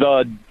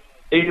the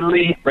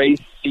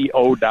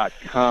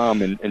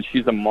dailyraceco.com, and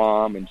she's a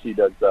mom, and she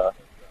does.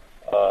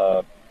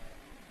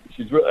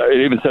 It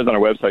even says on her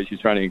website she's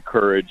trying to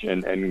encourage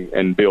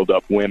and build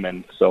up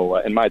women. So,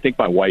 I think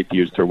my wife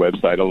used her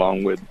website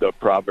along with the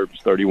Proverbs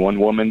 31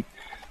 woman.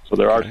 So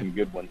there are some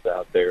good ones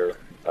out there.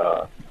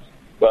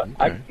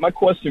 My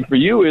question for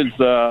you is,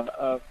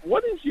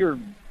 what is your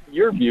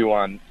view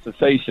on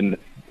cessationism?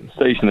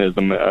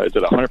 Is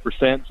it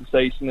 100%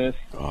 cessationist?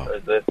 Or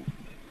is it,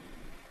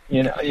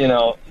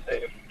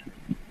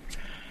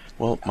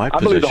 Well, my I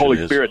believe the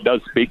Holy Spirit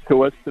does speak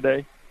to us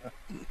today.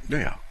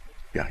 Yeah,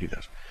 He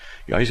does.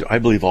 Yeah, I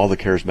believe all the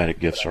charismatic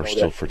gifts are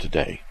still for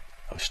today,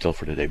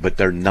 but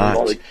they're not.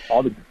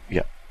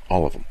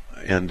 All of them,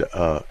 and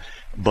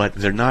but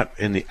they're not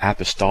in the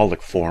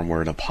apostolic form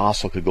where an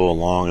apostle could go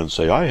along and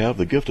say, "I have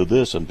the gift of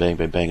this," and bang,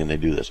 bang, bang, and they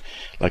do this,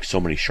 like so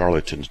many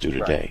charlatans do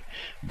today.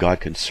 Right. God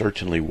can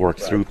certainly work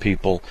through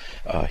people,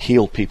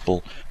 heal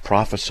people,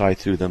 prophesy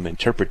through them,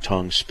 interpret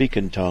tongues, speak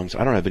in tongues.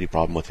 I don't have any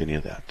problem with any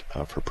of that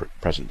for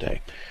present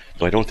day.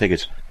 So I don't think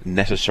it's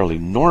necessarily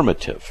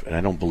normative, and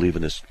I don't believe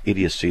in this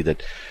idiocy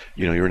that,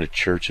 you're in a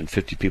church and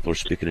 50 people are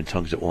speaking in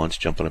tongues at once,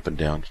 jumping up and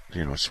down,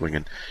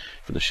 swinging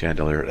from the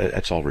chandelier.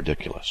 That's all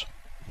ridiculous.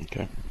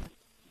 Okay.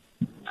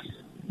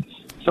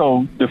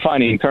 So,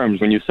 defining terms,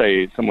 when you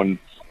say someone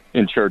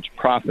in church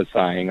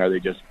prophesying, are they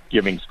just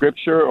giving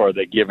scripture, or are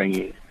they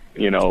giving,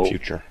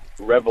 Future.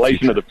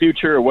 revelation of the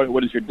future? Or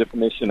what is your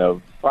definition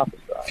of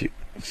prophesy?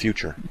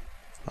 Future.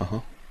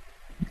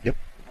 Yep.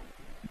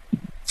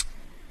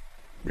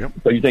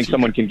 So you think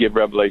someone can give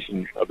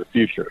revelation of the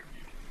future?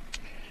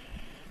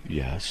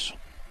 Yes.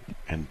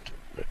 And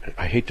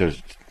I hate to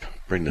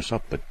bring this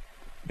up, but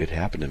it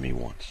happened to me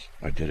once.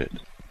 I did it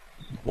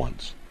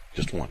once.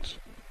 Just once.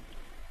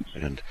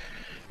 And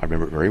I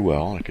remember it very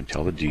well. I can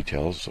tell the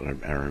details.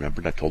 I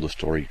remember I told the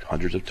story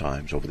hundreds of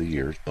times over the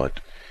years, but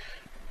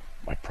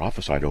I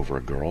prophesied over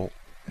a girl,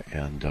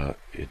 and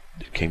it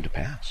came to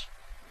pass.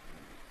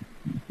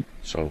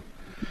 So,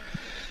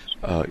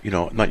 I'm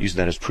not using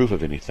that as proof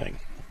of anything,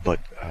 but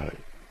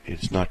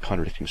it's not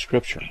contradicting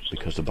Scripture,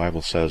 because the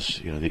Bible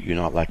says, that you're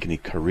not like any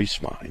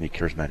charisma, any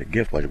charismatic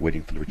gift, while you're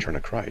waiting for the return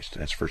of Christ.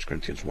 And that's 1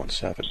 Corinthians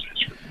 1:7.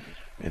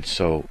 And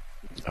so,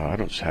 I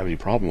don't have any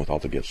problem with all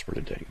the gifts for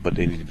today, but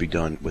they need to be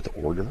done with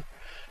order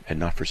and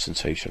not for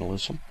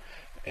sensationalism.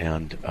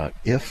 And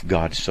if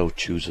God so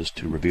chooses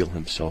to reveal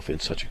himself in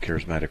such a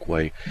charismatic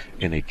way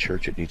in a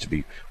church, it needs to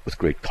be with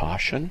great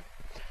caution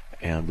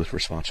and with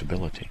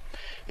responsibility.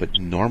 But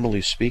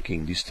normally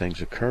speaking, these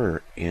things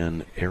occur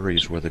in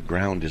areas where the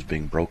ground is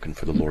being broken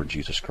for the Lord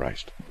Jesus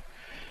Christ,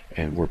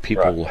 and where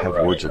people will have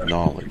words of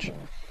knowledge.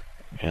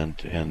 And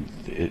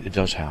it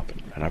does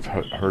happen. And I've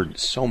heard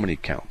so many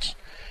accounts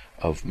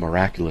of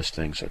miraculous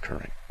things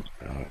occurring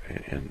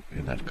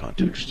in that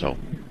context. So,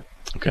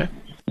 okay.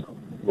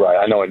 Right.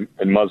 I know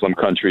in Muslim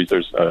countries,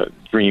 there's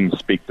dreams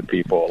speak to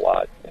people a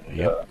lot. And,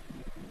 Yep.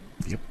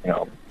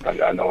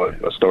 I know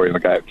a story of a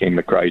guy who came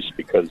to Christ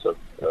because of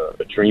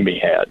a dream he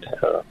had.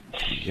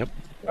 Yep.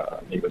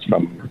 He was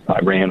from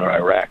Iran or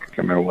Iraq. I can't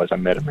remember what it was.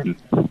 I met him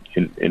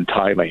in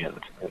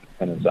Thailand.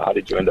 And I said, how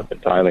did you end up in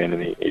Thailand?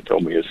 And he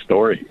told me his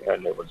story.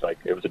 And it was a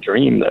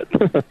dream that...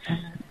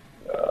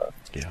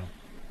 Yeah.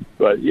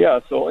 But,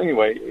 so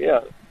anyway,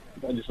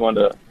 I just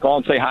wanted to call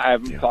and say hi. I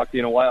haven't talked to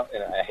you in a while,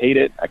 and I hate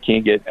it. I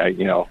can't get,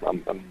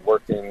 I'm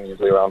working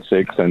usually around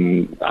 6,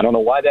 and I don't know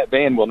why that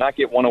van will not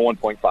get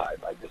 101.5. I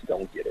just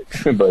don't get it.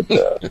 But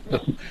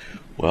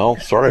well,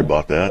 sorry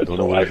about that. Don't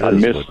know what it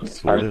is, but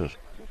that's what it is.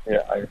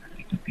 Yeah,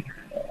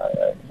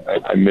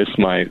 I miss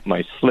my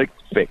slick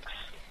fix.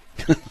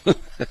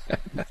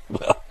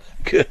 Well,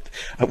 good.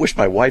 I wish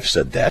my wife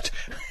said that.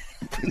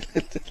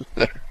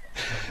 At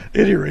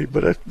any rate,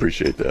 but I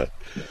appreciate that.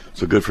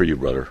 So good for you,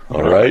 brother.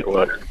 All right.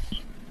 Well,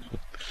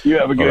 you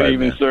have a good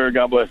evening, man. sir.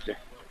 God bless you.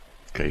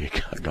 Okay,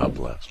 God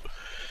bless.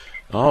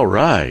 All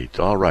right.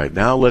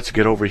 Now let's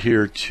get over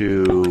here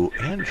to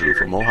Andrew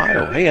from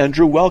Ohio. Hey,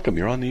 Andrew, welcome.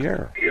 You're on the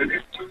air.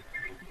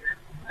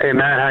 Hey,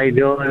 Matt, how you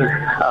doing?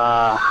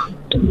 I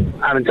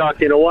haven't talked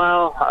to you in a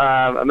while.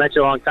 I met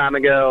you a long time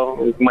ago.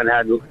 We went and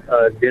had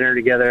dinner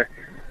together.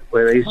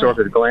 I used to work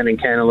with Glenn and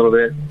Ken a little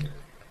bit.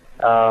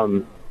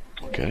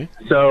 Okay.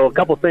 So a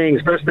couple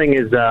things. First thing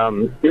is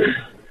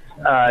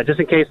just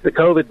in case the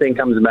COVID thing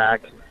comes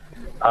back,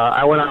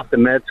 I went off to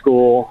med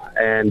school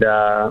and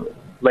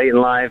late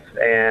in life,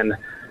 and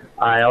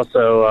I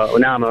also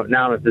now I'm a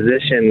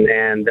physician,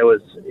 and there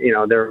was they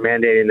were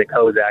mandating the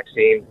COVID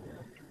vaccine,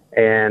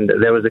 and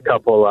there was a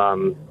couple.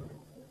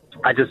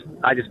 I just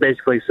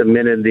basically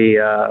submitted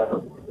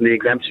the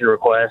exemption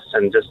request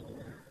and just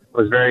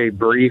was very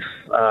brief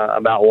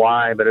about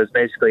why, but it was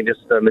basically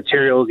just the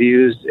materials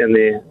used in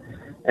the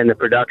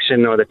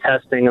production or the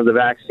testing of the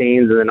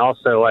vaccines. And then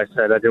also I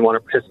said I didn't want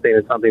to participate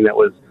in something that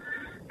was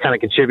kind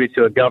of contribute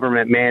to a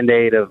government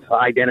mandate of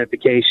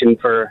identification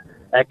for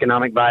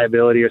economic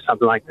viability or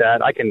something like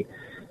that. I can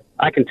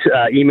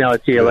email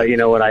it to you, let you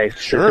know what I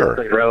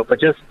specifically wrote. But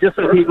just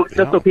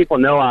so people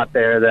know out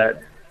there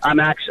that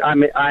I'm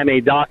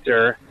a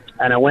doctor,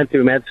 and I went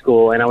through med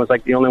school, and I was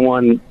like the only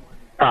one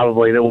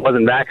probably that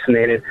wasn't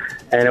vaccinated,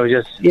 and it was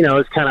just it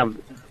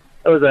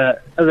was a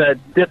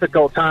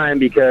difficult time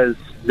because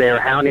they were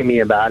hounding me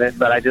about it,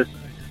 but I just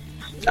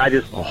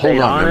hold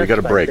on, man. We got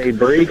a break. I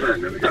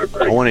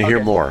want to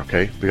hear more.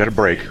 Okay, we got a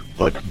break,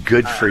 but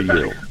good for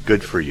you.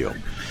 Good for you.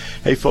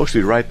 Hey, folks,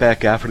 we'll be right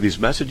back after these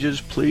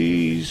messages.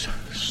 Please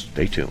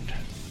stay tuned.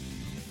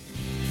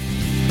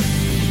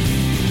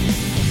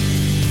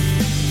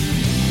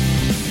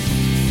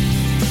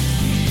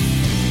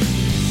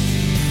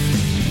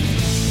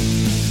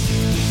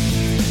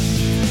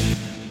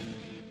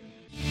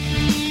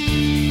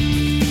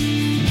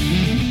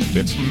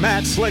 It's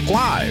Matt Slick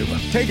Live,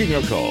 taking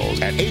your calls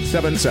at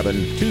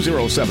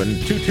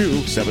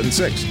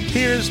 877-207-2276.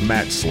 Here's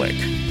Matt Slick.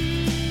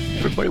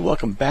 Everybody,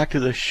 welcome back to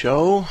the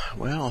show.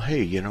 Well,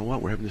 hey, you know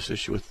what? We're having this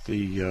issue with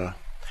the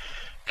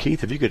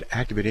Keith. If you could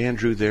activate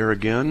Andrew there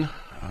again.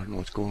 I don't know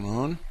what's going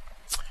on,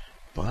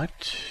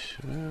 but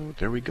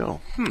there we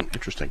go.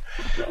 Interesting.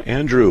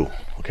 Andrew,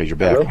 okay, you're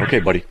back. Hello? Okay,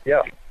 buddy.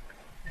 Yeah.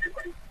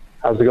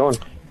 How's it going?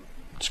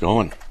 It's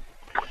going.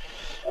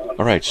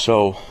 All right,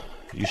 so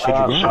you said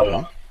you're going,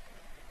 huh?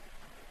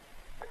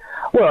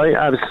 Well,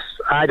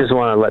 I just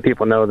want to let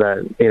people know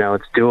that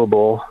it's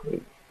doable.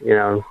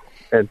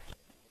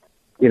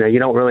 you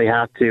don't really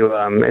have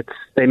to.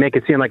 They make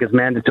it seem like it's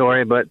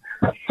mandatory, but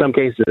some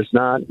cases it's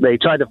not. They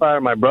tried to fire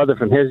my brother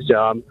from his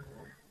job,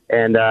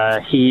 and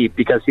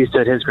because he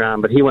stood his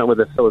ground, but he went with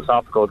a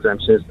philosophical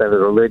exemption instead of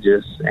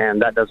religious,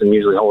 and that doesn't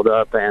usually hold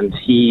up. And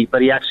he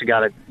actually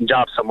got a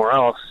job somewhere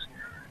else.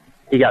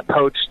 He got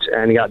poached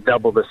and he got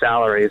double the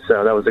salary,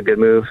 so that was a good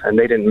move. And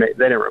they didn't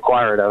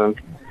require it of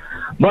him.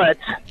 But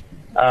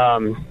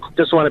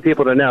just wanted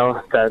people to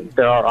know that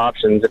there are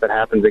options if it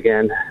happens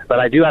again. But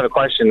I do have a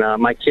question.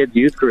 My kids'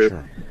 youth group,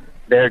 Sure.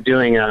 they're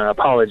doing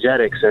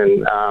apologetics,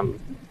 and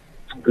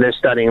they're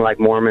studying like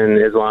Mormon,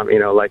 Islam,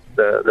 like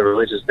the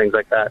religious things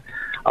like that.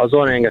 I was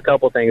wondering a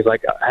couple things.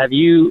 Like, are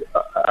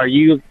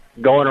you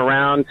going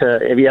around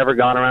have you ever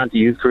gone around to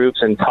youth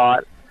groups and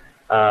taught?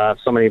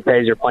 Somebody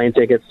pays your plane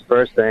tickets,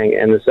 first thing,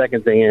 and the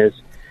second thing is,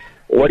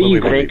 what do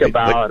you think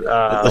about?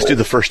 Let's do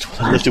the first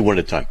one. Let's do one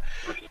at a time.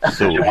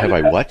 So, have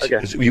I what?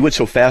 Okay. You went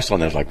so fast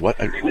on that. I was like, what?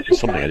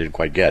 Something I didn't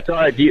quite get.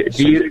 Sorry, do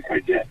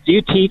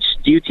you teach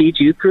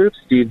youth groups?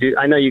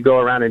 I know you go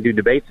around and do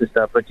debates and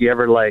stuff, but do you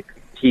ever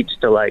teach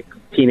to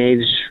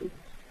teenage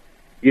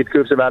youth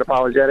groups about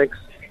apologetics?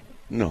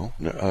 No,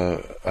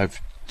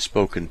 I've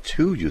spoken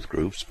to youth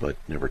groups, but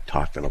never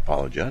taught them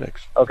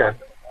apologetics. Okay.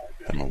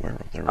 I'm aware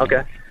of them.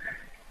 Okay.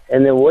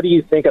 And then what do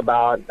you think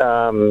about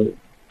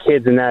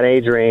kids in that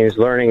age range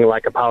learning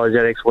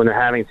apologetics when they're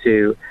having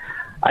to,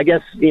 I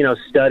guess,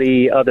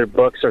 study other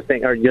books or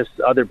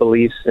just other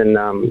beliefs, and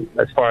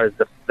as far as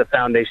the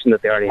foundation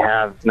that they already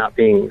have not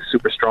being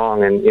super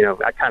strong, and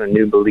kind of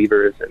new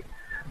believers? And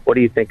what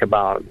do you think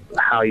about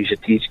how you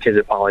should teach kids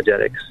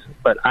apologetics?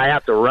 But I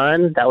have to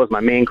run. That was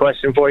my main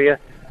question for you.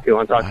 If you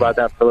want to talk about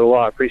that for a little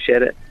while, I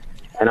appreciate it.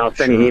 And I'll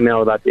send you an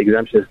email about the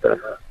exemption stuff.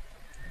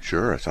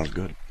 Sure, that sounds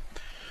good.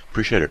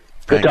 Appreciate it.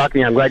 Good talking to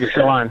you. I'm glad you're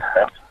still on.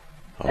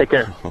 Take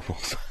care.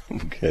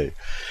 Okay.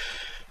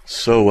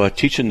 So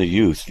teaching the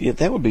youth,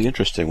 that would be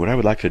interesting. What I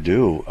would like to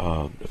do,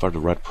 if I were to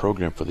run a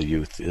program for the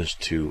youth, is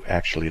to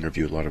actually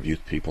interview a lot of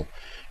youth people.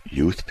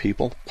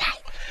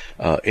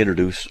 Wow.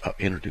 Introduce,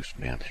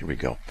 man, here we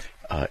go.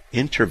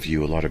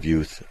 Interview a lot of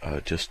youth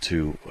just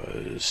to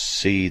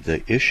see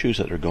the issues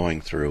that they're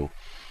going through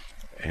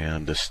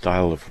and the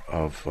style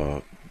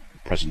of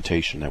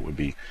presentation that would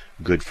be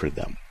good for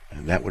them.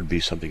 And that would be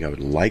something I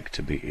would like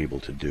to be able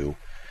to do.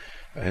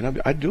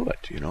 And I'd do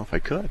it, if I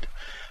could.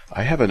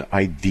 I have an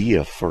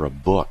idea for a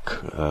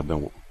book I've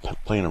been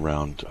playing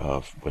around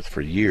with for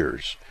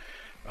years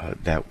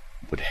that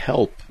would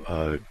help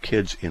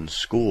kids in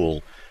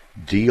school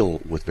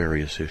deal with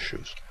various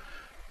issues.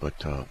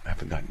 But I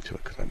haven't gotten to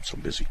it because I'm so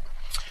busy.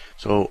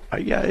 So,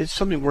 it's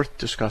something worth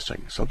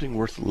discussing, something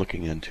worth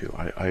looking into.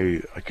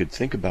 I could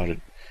think about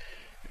it.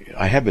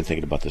 I have been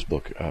thinking about this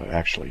book,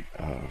 actually,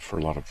 for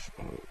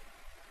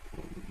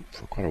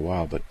quite a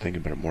while, but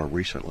thinking about it more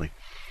recently.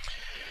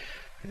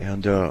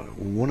 And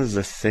one of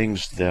the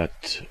things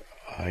that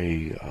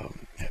I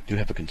do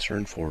have a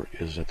concern for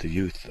is that the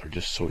youth are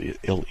just so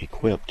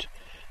ill-equipped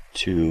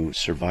to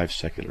survive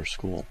secular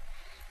school.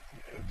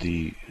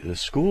 The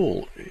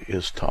school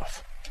is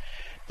tough,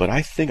 but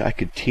I think I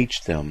could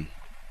teach them.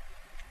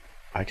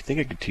 I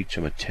could teach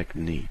them a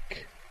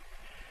technique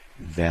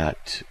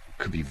that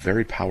could be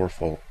very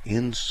powerful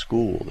in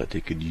school, that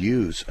they could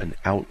use an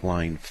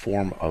outline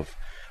form of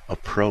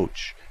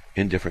approach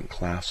in different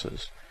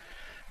classes.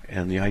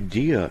 And the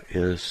idea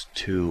is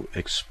to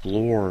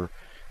explore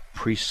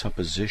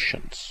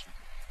presuppositions.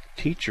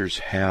 Teachers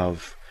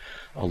have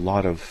a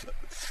lot of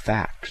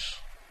facts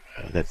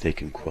that they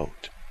can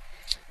quote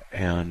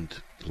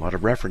and a lot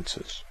of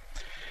references.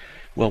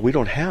 Well, we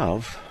don't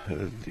have,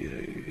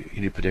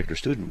 any particular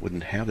student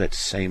wouldn't have that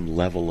same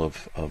level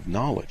of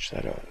knowledge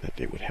that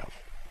they would have.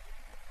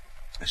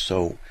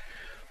 So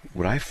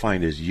what I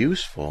find is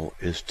useful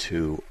is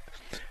to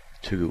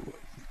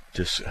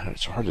just,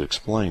 it's hard to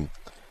explain.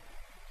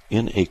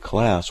 In a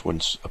class,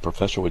 when a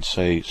professor would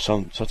say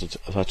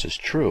such is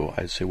true,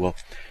 I'd say, well,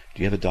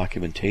 do you have the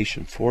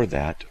documentation for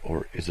that,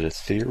 or is it a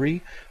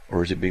theory,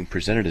 or is it being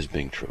presented as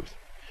being truth?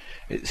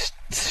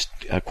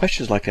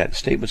 Questions like that,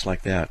 statements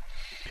like that,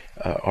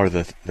 are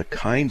the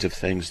kinds of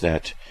things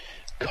that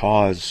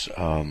cause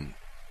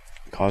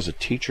the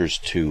teachers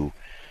to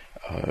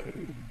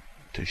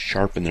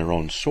sharpen their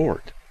own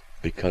sword,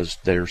 because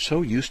they're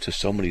so used to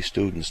so many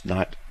students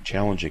not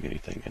challenging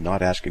anything and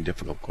not asking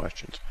difficult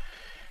questions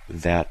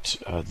that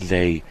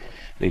they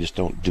just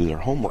don't do their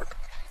homework.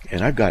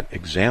 And I've got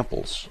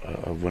examples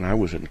of when I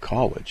was in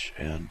college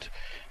and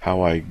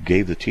how I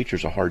gave the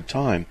teachers a hard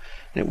time.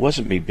 And it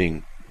wasn't me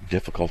being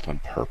difficult on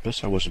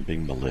purpose. I wasn't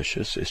being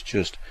malicious. It's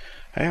just,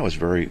 hey, I was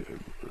very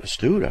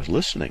astute. I was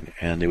listening,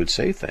 and they would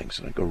say things,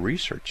 and I'd go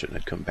research it, and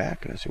I'd come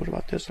back, and I'd say, what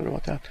about this? What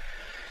about that?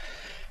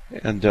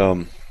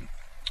 And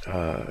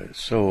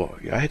so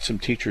I had some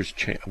teachers,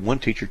 one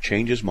teacher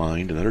change his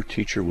mind, another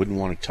teacher wouldn't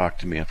want to talk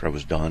to me after I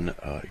was done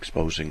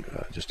exposing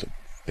just the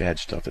bad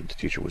stuff that the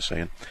teacher was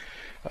saying.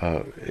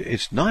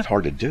 It's not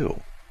hard to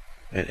do.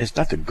 It's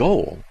not the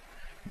goal,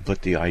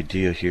 but the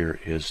idea here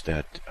is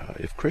that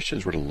if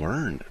Christians were to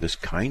learn this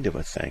kind of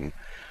a thing,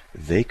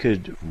 they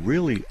could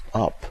really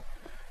up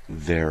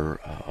their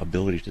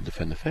ability to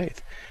defend the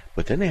faith.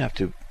 But then they have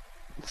to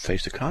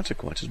face the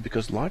consequences,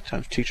 because a lot of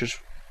times teachers,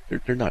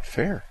 they're not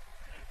fair.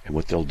 And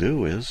what they'll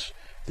do is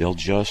they'll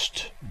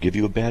just give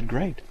you a bad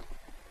grade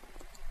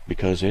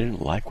because they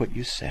didn't like what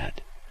you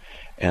said.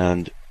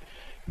 And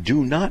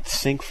do not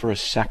think for a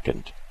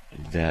second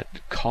that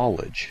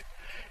college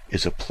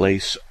is a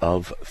place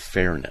of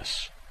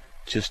fairness.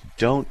 Just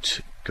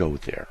don't go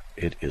there.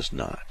 It is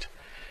not.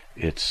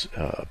 It's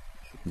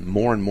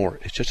more and more,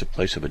 it's just a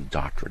place of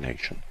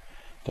indoctrination.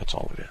 That's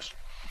all it is.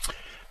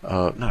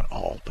 Not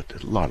all, but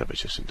a lot of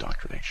it's just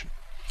indoctrination.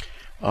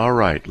 All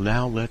right,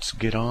 now let's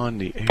get on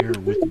the air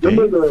with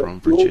Dave from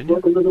Virginia.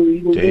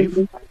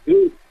 Dave?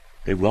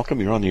 Hey,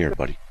 welcome. You're on the air,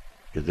 buddy.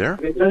 You there?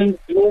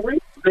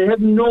 They have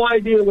no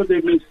idea what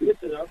they missed.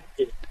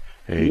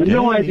 Hey, Dave.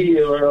 No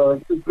idea.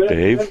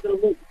 Dave?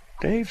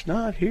 Dave's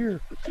not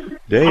here.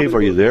 Dave,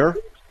 are you there?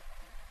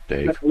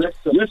 Dave?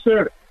 Yes,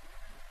 sir.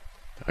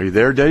 Are you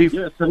there, Dave?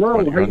 Yes, hello.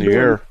 You're on the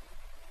air.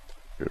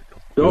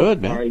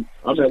 Good, man. Right.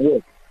 I'm at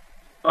work.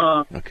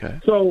 Okay.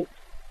 So,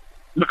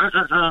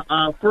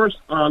 first,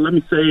 let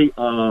me say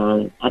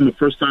I'm a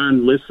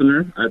first-time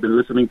listener. I've been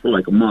listening for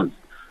like a month.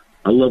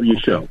 I love your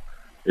show.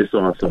 It's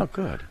awesome. Oh,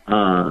 good.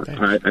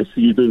 I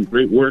see you doing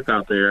great work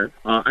out there.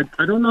 I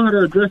don't know how to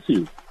address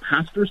you.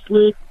 Pastor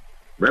Slick?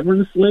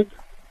 Reverend Slick?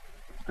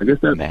 I guess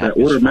that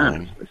order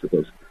matters, I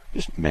suppose.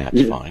 Just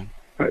Matt's fine.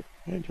 Right.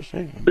 Yeah, just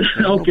saying.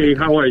 Okay,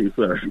 how are you,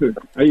 sir?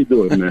 How you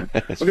doing, man?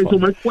 Okay, so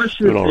my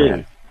question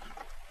is,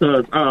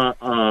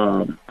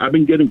 I've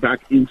been getting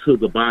back into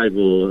the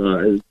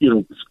Bible.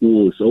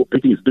 School is so,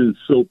 everything's been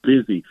so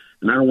busy,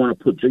 and I don't want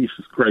to put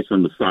Jesus Christ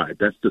on the side.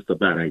 That's just a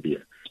bad idea.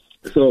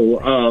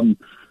 So,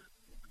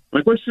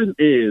 my question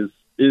is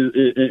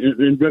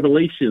in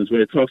Revelations,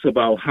 where it talks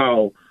about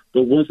how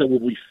the ones that will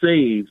be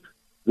saved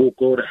will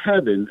go to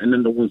heaven, and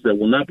then the ones that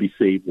will not be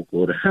saved will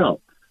go to hell.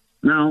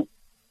 Now,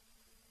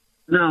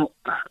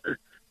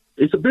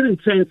 it's a bit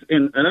intense,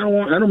 and I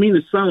don't mean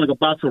to sound like a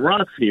box of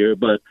rocks here,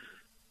 but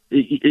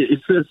it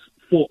says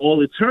for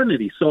all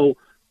eternity. So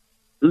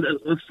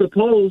let's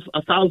suppose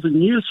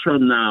 1,000 years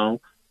from now,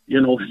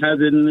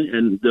 heaven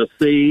and the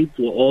saved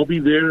will all be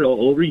there,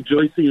 all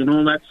rejoicing and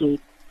all that. So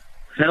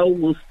hell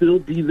will still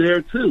be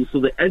there too. So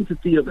the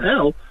entity of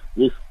hell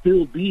will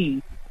still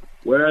be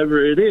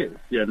wherever it is,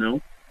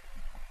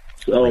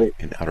 So right,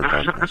 in outer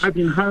darkness.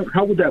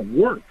 How would that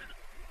work?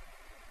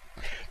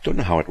 Don't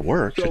know how it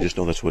works. I just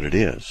know that's what it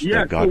is.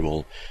 Yeah, that God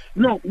will.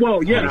 No,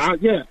 well, yeah.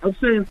 I'm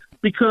saying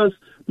because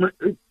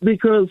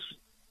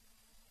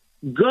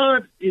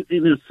God,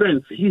 in a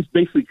sense, he's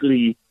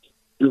basically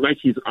like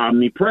he's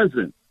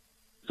omnipresent.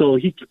 So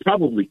he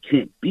probably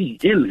can't be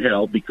in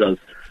hell because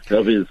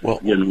of his, his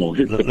let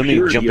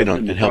me jump in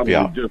and help you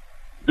out. Just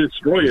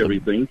destroy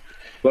everything.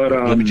 But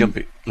let me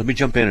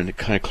jump in and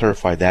kind of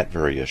clarify that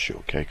very issue,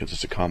 okay? Because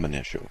it's a common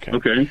issue, okay?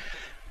 Okay.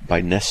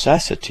 By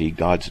necessity,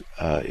 God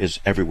is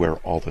everywhere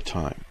all the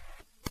time.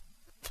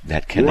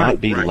 That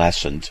cannot be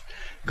lessened.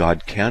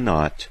 God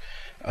cannot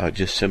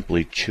just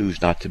simply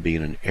choose not to be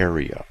in an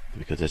area,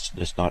 because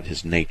that's not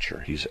his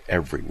nature. He's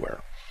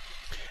everywhere.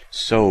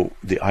 So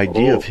the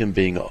idea of him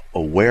being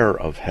aware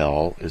of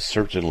hell is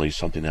certainly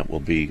something that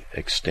will be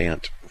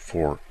extant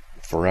for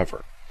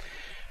forever.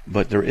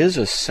 But there is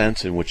a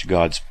sense in which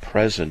God's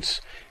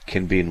presence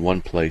can be in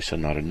one place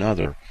and not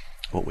another.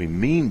 What we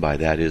mean by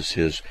that is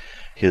his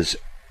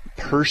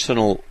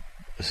personal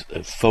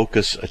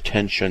focus,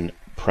 attention,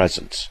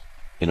 presence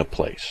in a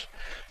place.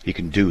 He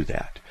can do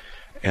that.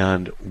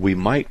 And we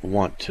might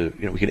want to,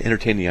 we can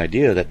entertain the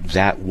idea that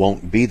that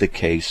won't be the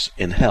case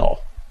in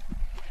hell.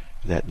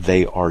 That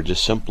they are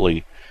just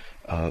simply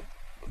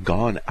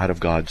gone out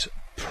of God's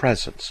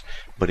presence.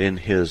 But in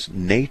his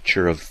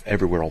nature of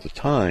everywhere all the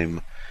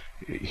time,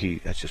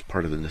 that's just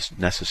part of the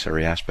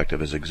necessary aspect of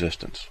his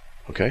existence.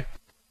 Okay?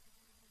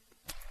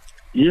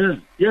 Yeah.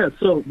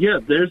 So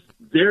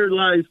there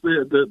lies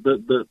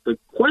the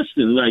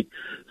question. Like,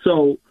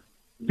 so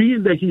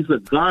being that he's a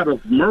God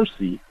of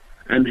mercy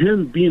and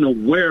him being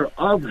aware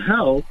of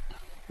hell,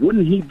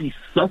 wouldn't he be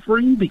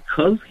suffering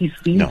because he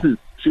sees his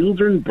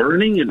children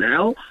burning in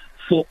hell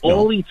for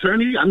all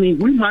eternity? I mean,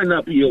 we might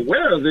not be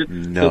aware of it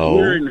because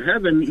we're in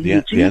heaven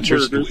eating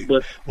cheeseburgers.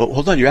 But well,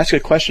 hold on. You're asking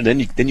a question, then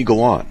you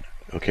go on.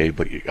 Okay,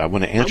 but I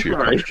want to answer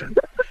your question.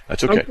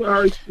 That's okay. I'm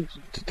sorry.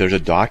 There's a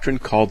doctrine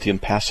called the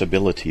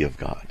impassibility of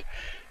God.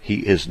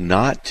 He is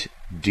not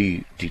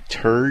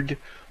deterred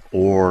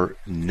or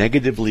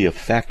negatively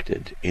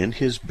affected in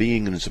his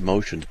being and his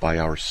emotions by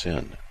our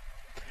sin.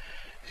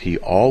 He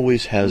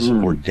always has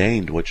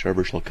ordained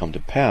whichever shall come to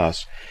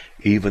pass,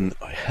 even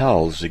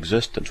hell's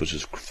existence, which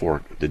is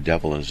for the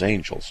devil and his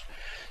angels.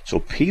 So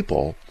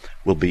people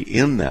will be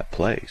in that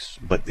place,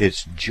 but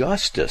it's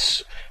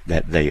justice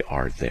that they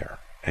are there.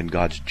 And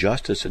God's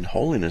justice and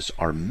holiness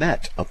are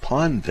met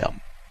upon them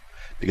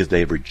because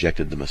they have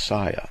rejected the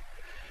Messiah.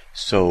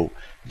 So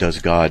does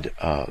God,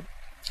 I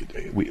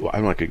don't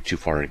want to get too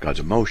far into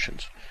God's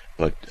emotions,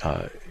 but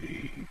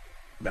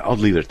I'll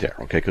leave it there,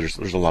 okay, because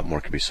there's a lot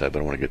more can be said, but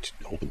I don't want to get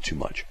open too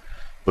much.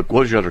 But what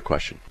was your other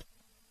question?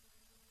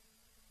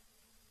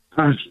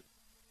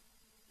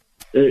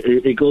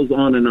 It goes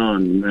on and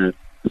on, man.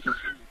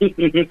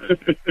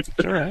 It's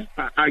all right.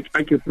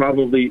 I could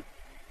probably,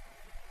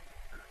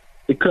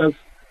 because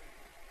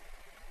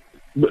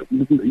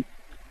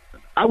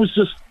I was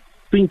just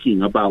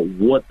thinking about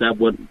what that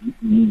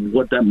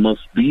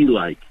must be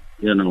like,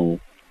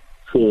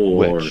 for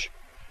Which?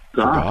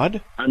 God. For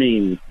God? I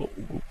mean,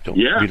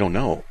 we don't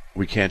know.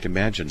 We can't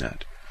imagine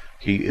that.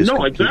 He is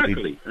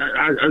exactly.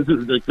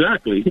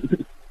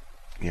 Exactly.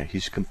 Yeah,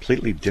 he's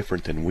completely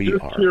different than we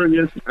just are.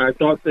 Curious. I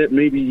thought that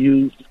maybe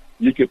you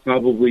could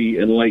probably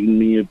enlighten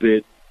me a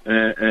bit.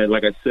 And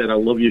like I said, I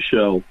love your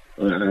show.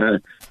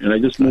 And I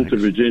just moved to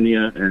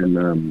Virginia,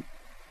 and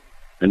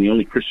the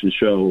only Christian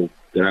show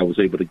that I was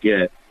able to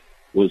get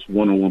was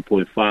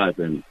 101.5,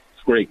 and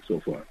it's great so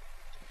far.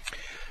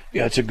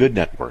 Yeah, it's a good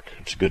network.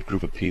 It's a good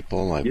group of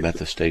people. I've met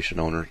the station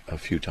owner a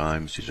few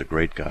times. He's a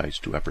great guy,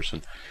 Stu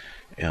Epperson.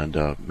 And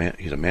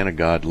he's a man of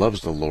God,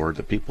 loves the Lord,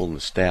 the people and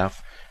the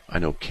staff. I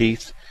know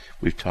Keith.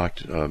 We've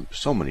talked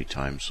so many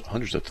times,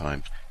 hundreds of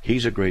times.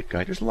 He's a great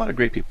guy. There's a lot of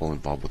great people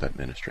involved with that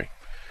ministry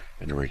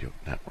and the radio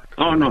network.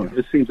 Oh, no,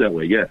 it seems that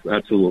way. Yes,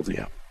 absolutely.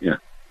 Yeah.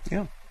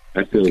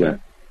 I feel that.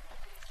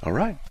 All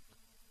right.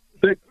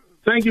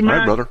 Thank you, man. All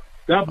right, brother.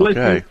 God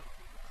bless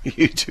you.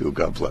 You too.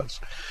 God bless.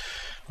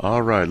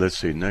 All right, let's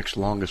see. Next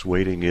longest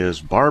waiting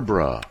is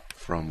Barbara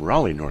from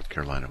Raleigh, North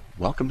Carolina.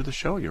 Welcome to the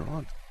show. You're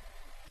on.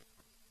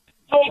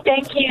 Hey,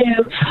 thank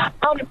you.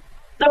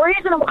 The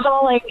reason I'm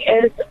calling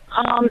is,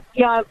 I'm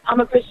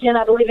a Christian.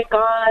 I believe in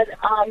God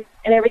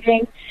and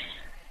everything.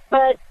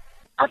 But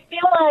I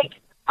feel like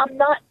I'm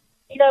not,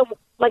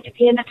 like at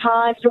the end of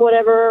times or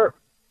whatever.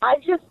 I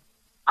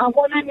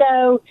want to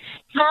know,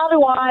 how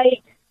do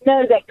I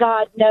know that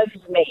God knows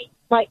me?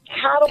 Like,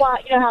 how do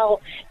I, how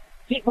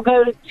people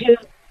want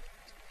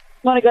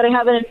to go to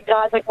heaven and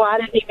God's like, well, I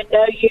didn't even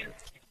know you.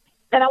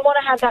 And I want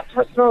to have that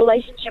personal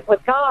relationship with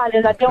God,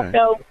 and I don't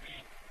know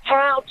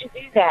how to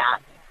do that.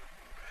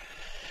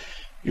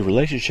 Your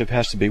relationship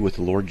has to be with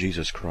the Lord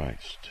Jesus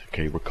Christ.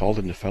 Okay, we're called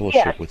into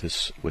fellowship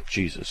with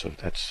Jesus. So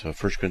that's 1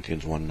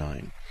 Corinthians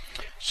 1:9.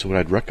 So what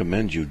I'd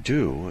recommend you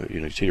do,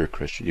 you say you're a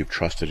Christian, you've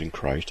trusted in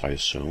Christ, I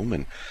assume,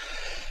 and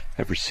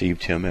have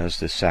received him as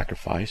the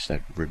sacrifice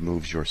that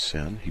removes your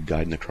sin. He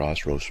died on the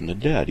cross, rose from the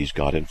dead. He's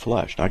God in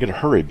flesh. Now I got to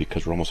hurry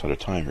because we're almost out of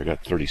time. We've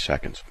got 30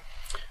 seconds.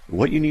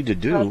 What you need to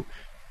do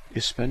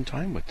is spend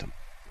time with him.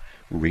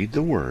 Read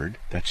the Word,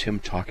 that's him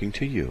talking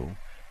to you,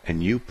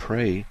 and you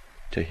pray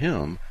to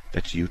him,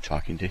 that's you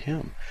talking to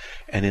him.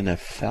 And in a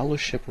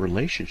fellowship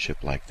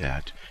relationship like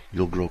that,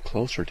 you'll grow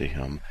closer to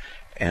him,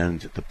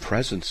 and the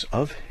presence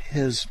of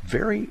his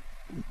very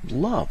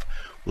love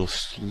will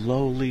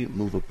slowly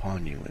move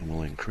upon you and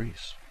will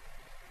increase.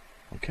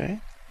 Okay?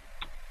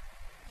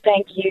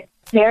 Thank you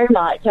very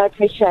much. I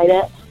appreciate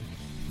it.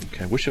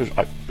 Okay. I wish I was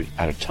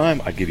out of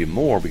time. I'd give you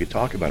more. We could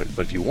talk about it.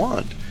 But if you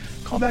want,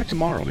 call back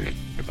tomorrow. We can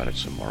talk about it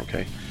some more,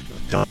 okay?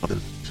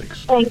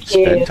 Thank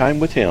you. Spend time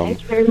with him.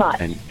 Thank you very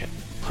much. And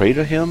pray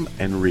to him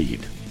and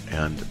read.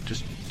 And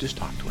just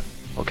talk to him.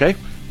 Okay?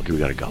 Okay, we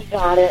got to go. You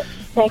got it.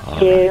 Thank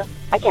you. Right.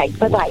 Okay,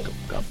 bye-bye.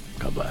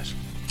 God bless.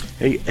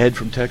 Hey, Ed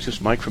from Texas,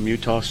 Mike from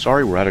Utah.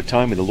 Sorry, we're out of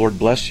time. May the Lord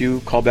bless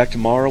you. Call back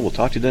tomorrow. We'll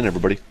talk to you then,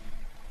 everybody.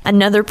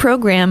 Another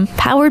program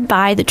powered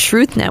by the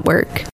Truth Network.